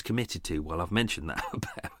hospital she was committed to? Well, I've mentioned that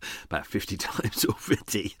about 50 times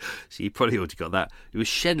already, so you probably already got that. It was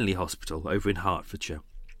Shenley Hospital over in Hertfordshire.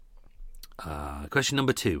 Question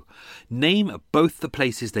number 2. Name both the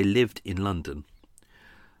places they lived in London.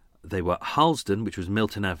 They were Harlesden, which was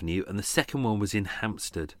Milton Avenue, and the second one was in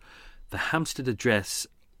Hampstead. The Hampstead address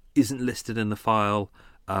isn't listed in the file.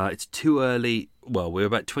 It's too early. Well, we're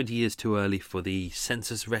about 20 years too early for the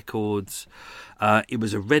census records. It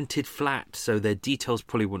was a rented flat, so their details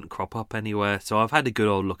probably wouldn't crop up anywhere. So I've had a good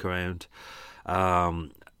old look around.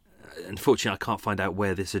 Unfortunately, I can't find out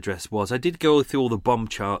where this address was. I did go through all the bomb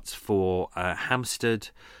charts for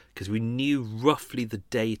Hampstead, because we knew roughly the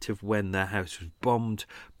date of when their house was bombed,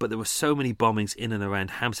 but there were so many bombings in and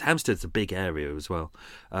around Hampstead. Hampstead's a big area as well.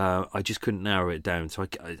 I just couldn't narrow it down, so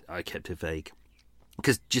I kept it vague.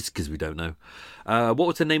 Because we don't know. What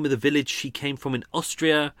was the name of the village she came from in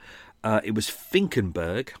Austria? It was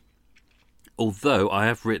Finkenberg. Although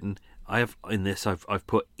I've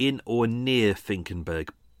put in or near Finkenberg,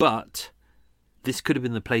 but this could have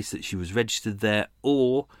been the place that she was registered there,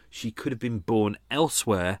 or she could have been born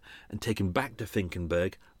elsewhere and taken back to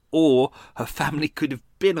Finkenberg, or her family could have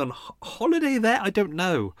been on holiday there. I don't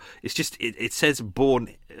know. It's just it says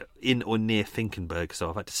born in or near Finkenberg, so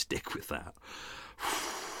I've had to stick with that.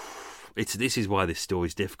 This is why this story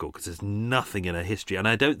is difficult, because there's nothing in her history, and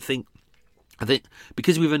I think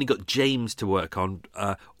because we've only got James to work on,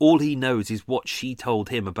 all he knows is what she told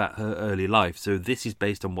him about her early life. So this is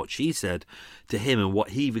based on what she said to him and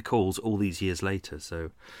what he recalls all these years later.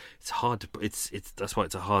 So it's hard to that's why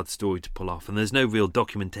it's a hard story to pull off, and there's no real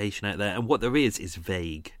documentation out there, and what there is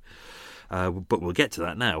vague. But we'll get to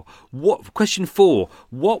that now. Question 4.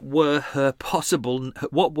 What were her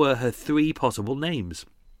 3 possible names?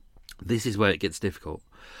 This is where it gets difficult.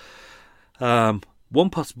 One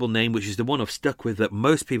possible name, which is the one I've stuck with that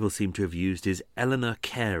most people seem to have used, is Eleanor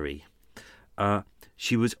Carey.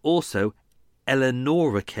 She was also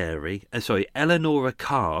Eleonora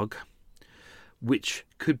Carg, which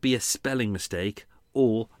could be a spelling mistake,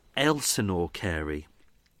 or Elsinore Carey.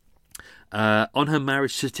 On her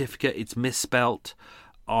marriage certificate, it's misspelt.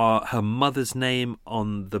 Her mother's name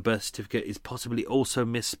on the birth certificate is possibly also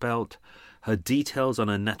misspelt. Her details on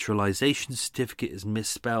her naturalisation certificate is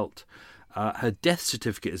misspelt. Her death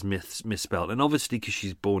certificate is misspelt. And obviously, because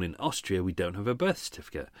she's born in Austria, we don't have a birth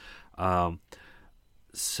certificate.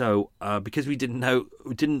 So because we didn't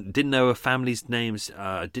know her family's names,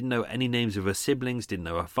 didn't know any names of her siblings, didn't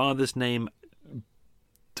know her father's name.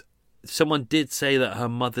 Someone did say that her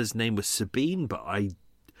mother's name was Sabine, but I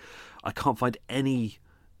can't find any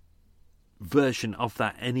version of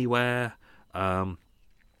that anywhere.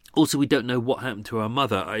 Also, we don't know what happened to her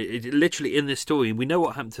mother. Literally in this story, we know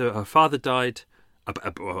what happened to her. Her father died,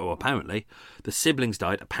 apparently. The siblings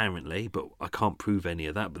died, apparently, but I can't prove any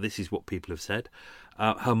of that. But this is what people have said.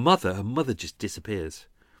 Her mother just disappears.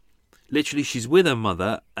 Literally, she's with her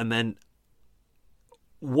mother, and then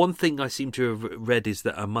one thing I seem to have read is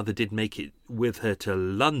that her mother did make it with her to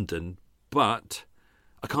London, but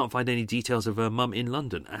I can't find any details of her mum in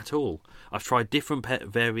London at all. I've tried different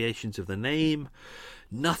variations of the name.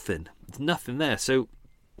 Nothing there. So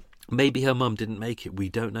maybe her mum didn't make it. We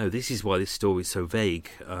don't know. This is why this story is so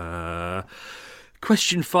vague.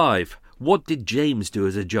 Question 5. What did James do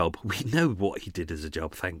as a job? We know what he did as a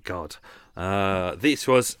job, thank God. This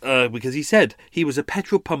was because he said he was a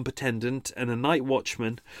petrol pump attendant and a night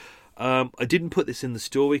watchman. I didn't put this in the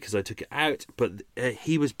story because I took it out, but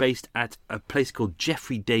he was based at a place called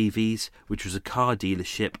Geoffrey Davies, which was a car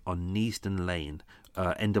dealership on Neasden Lane,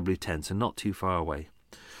 NW10, so not too far away.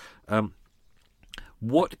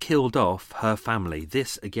 What killed off her family?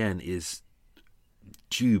 This, again, is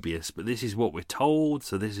dubious, but this is what we're told,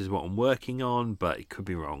 so this is what I'm working on, but it could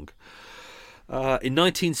be wrong. In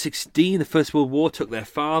 1916, the First World War took their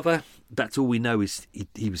father. That's all we know is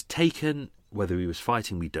he was taken. Whether he was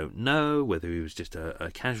fighting, we don't know. Whether he was just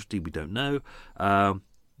a casualty, we don't know.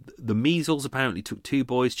 The measles apparently took 2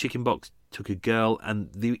 boys. Chickenpox took a girl. And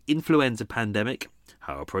the influenza pandemic,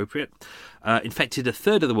 how appropriate, infected a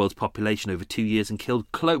third of the world's population over 2 years and killed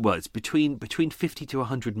it's between 50 to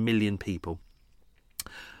 100 million people.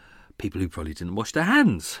 people who probably didn't wash their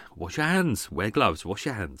hands. Wash your hands. Wear gloves. Wash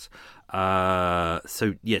your hands.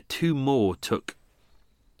 So, yeah, two more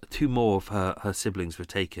of her siblings were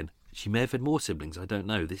taken. She may have had more siblings. I don't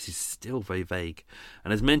know. This is still very vague.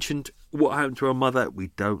 And as mentioned, what happened to her mother? We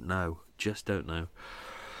don't know. Just don't know.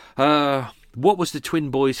 What was the twin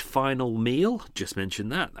boys' final meal? Just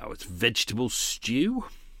mentioned that. That was vegetable stew.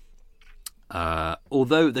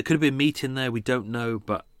 Although there could have been meat in there, we don't know.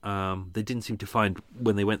 But they didn't seem to find,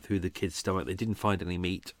 when they went through the kid's stomach, they didn't find any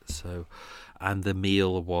meat. So, and the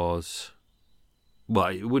meal was, well,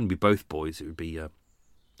 it wouldn't be both boys. It would be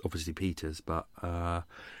obviously Peter's, but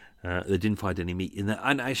they didn't find any meat in there.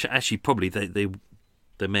 And actually probably they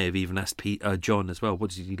may have even asked John as well,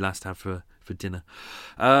 what did he last have for dinner?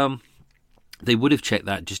 They would have checked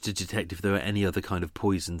that just to detect if there were any other kind of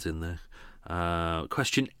poisons in there.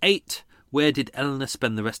 Question 8. Where did Eleanor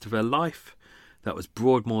spend the rest of her life? That was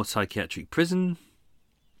Broadmoor Psychiatric Prison.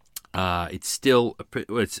 It's still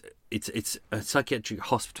it's a psychiatric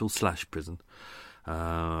hospital / prison.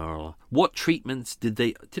 What treatments did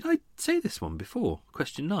I say this one before?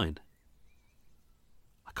 Question 9.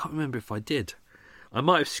 I can't remember if I did. I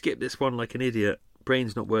might have skipped this one like an idiot.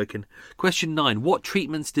 Brain's not working. Question 9. What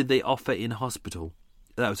treatments did they offer in hospital?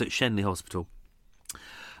 That was at Shenley Hospital.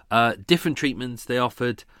 Different treatments they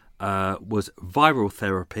offered was viral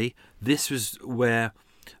therapy. This was where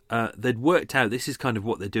they'd worked out, this is kind of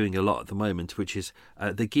what they're doing a lot at the moment, which is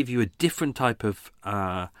they give you a different type of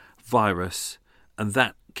virus, and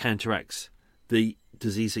that counteracts the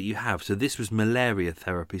disease that you have. So this was malaria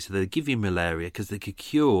therapy. So they give you malaria because they could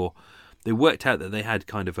cure. They worked out that they had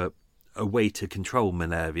kind of a way to control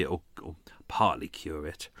malaria or partly cure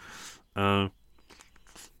it. But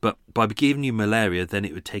by giving you malaria, then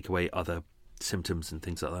it would take away other symptoms and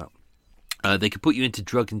things like that. They could put you into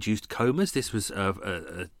drug-induced comas. This was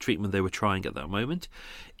a treatment they were trying at that moment.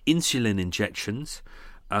 Insulin injections.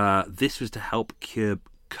 This was to help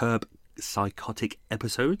curb psychotic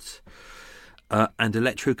episodes. And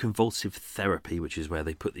electroconvulsive therapy, which is where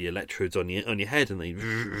they put the electrodes on your head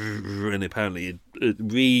and apparently it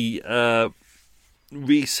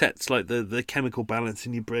resets like the chemical balance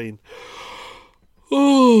in your brain.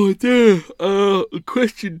 Oh dear.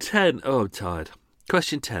 Question 10. Oh, I'm tired.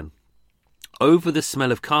 Question 10. Over the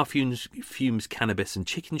smell of car fumes, cannabis and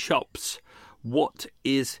chicken shops, what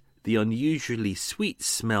is the unusually sweet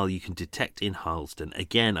smell you can detect in Harlesden?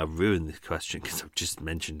 Again, I've ruined this question because I've just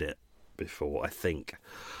mentioned it before, I think.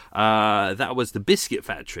 That was the biscuit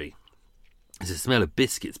factory. There's a smell of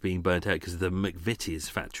biscuits being burnt out because of the McVitie's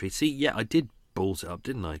factory. See, yeah, I did balls it up,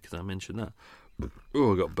 didn't I? Because I mentioned that.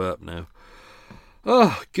 Oh, I got burped now.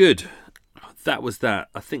 Oh, good. That was that.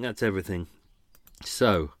 I think that's everything.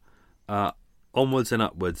 So, onwards and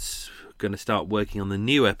upwards. Going to start working on the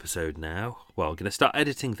new episode now. Well, I'm going to start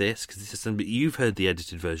editing this because this is something you've heard the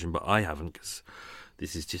edited version, but I haven't because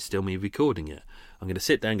this is just still me recording it. I'm going to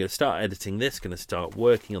sit down, going to start editing this, going to start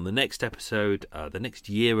working on the next episode. The next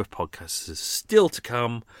year of podcasts is still to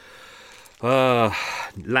come.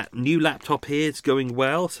 New laptop here, it's going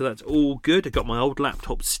well, so that's all good. I've got my old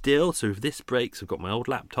laptop still, so if this breaks, I've got my old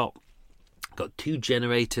laptop. I've got 2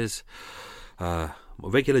 generators, a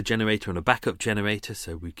regular generator and a backup generator,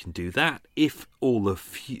 so we can do that. If all the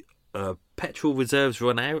petrol reserves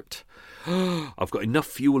run out, I've got enough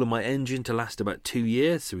fuel in my engine to last about 2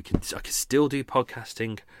 years, so I can still do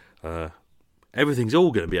podcasting. Everything's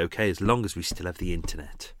all going to be okay as long as we still have the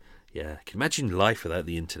internet. Yeah, can you imagine life without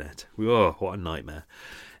the internet? Oh, what a nightmare.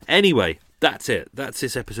 Anyway, that's it. That's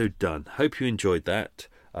this episode done. Hope you enjoyed that.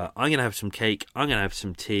 I'm going to have some cake. I'm going to have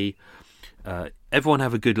some tea. Everyone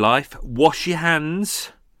have a good life. Wash your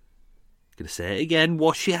hands. I'm going to say it again.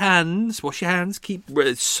 Wash your hands. Wash your hands. Keep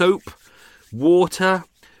soap, water,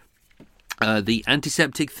 the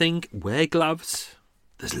antiseptic thing. Wear gloves.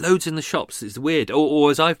 There's loads in the shops. It's weird. Or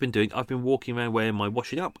as I've been doing, I've been walking around wearing my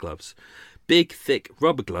washing up gloves. Big, thick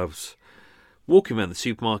rubber gloves. Walking around the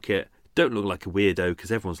supermarket. Don't look like a weirdo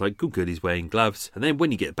because everyone's like, good, he's wearing gloves. And then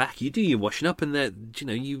when you get back, you do your washing up, and they're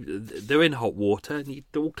in hot water, and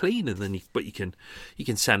they're all clean. And then you can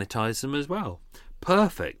sanitize them as well.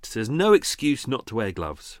 Perfect. There's no excuse not to wear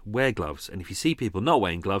gloves. Wear gloves. And if you see people not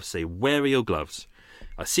wearing gloves, say, where are your gloves?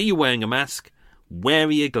 I see you wearing a mask. Where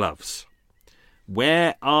are your gloves?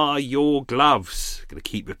 Where are your gloves? I'm going to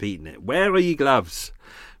keep repeating it. Where are your gloves?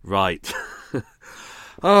 Right.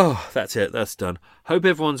 Oh, that's it. That's done. Hope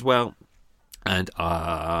everyone's well. And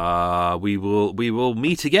we will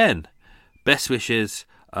meet again. Best wishes.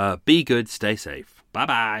 Be good. Stay safe.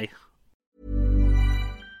 Bye-bye.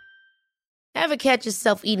 Ever catch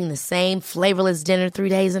yourself eating the same flavorless dinner 3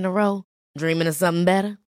 days in a row? Dreaming of something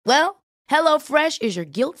better? Well, HelloFresh is your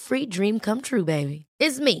guilt-free dream come true, baby.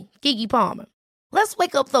 It's me, Keke Palmer. Let's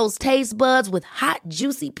wake up those taste buds with hot,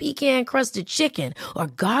 juicy pecan-crusted chicken or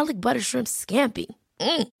garlic butter shrimp scampi.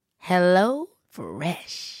 Hello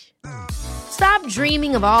Fresh. Stop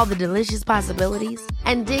dreaming of all the delicious possibilities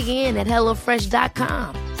and dig in at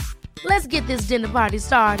HelloFresh.com. Let's get this dinner party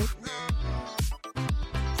started.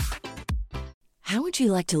 How would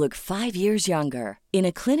you like to look 5 years younger? In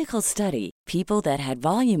a clinical study, people that had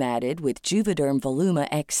volume added with Juvederm Voluma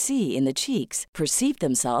XC in the cheeks perceived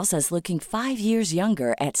themselves as looking 5 years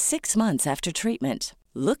younger at 6 months after treatment.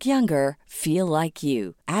 Look younger, feel like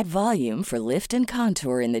you. Add volume for lift and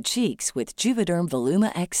contour in the cheeks with Juvederm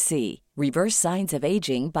Voluma XC. Reverse signs of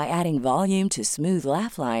aging by adding volume to smooth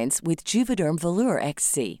laugh lines with Juvederm Volure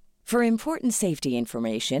XC. For important safety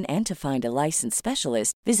information and to find a licensed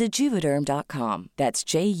specialist, visit Juvederm.com. That's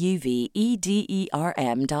JUVEDERM.com.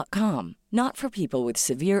 Not for people with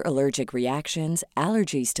severe allergic reactions,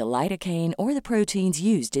 allergies to lidocaine, or the proteins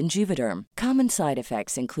used in Juvederm. Common side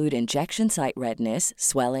effects include injection site redness,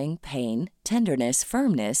 swelling, pain, tenderness,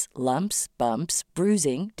 firmness, lumps, bumps,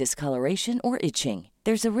 bruising, discoloration, or itching.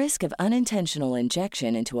 There's a risk of unintentional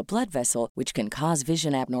injection into a blood vessel, which can cause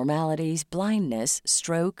vision abnormalities, blindness,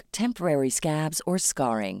 stroke, temporary scabs, or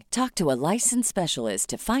scarring. Talk to a licensed specialist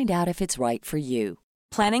to find out if it's right for you.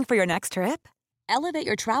 Planning for your next trip? Elevate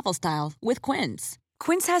your travel style with Quince.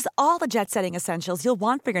 Quince has all the jet-setting essentials you'll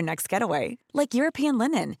want for your next getaway, like European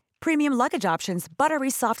linen, premium luggage options, buttery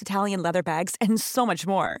soft Italian leather bags, and so much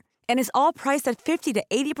more. And is all priced at 50 to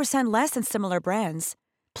 80% less than similar brands.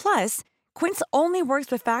 Plus, Quince only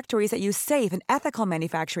works with factories that use safe and ethical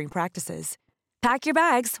manufacturing practices. Pack your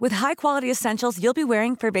bags with high-quality essentials you'll be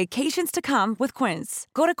wearing for vacations to come with Quince.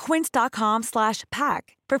 Go to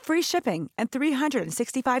quince.com/pack for free shipping and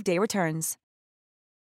 365-day returns.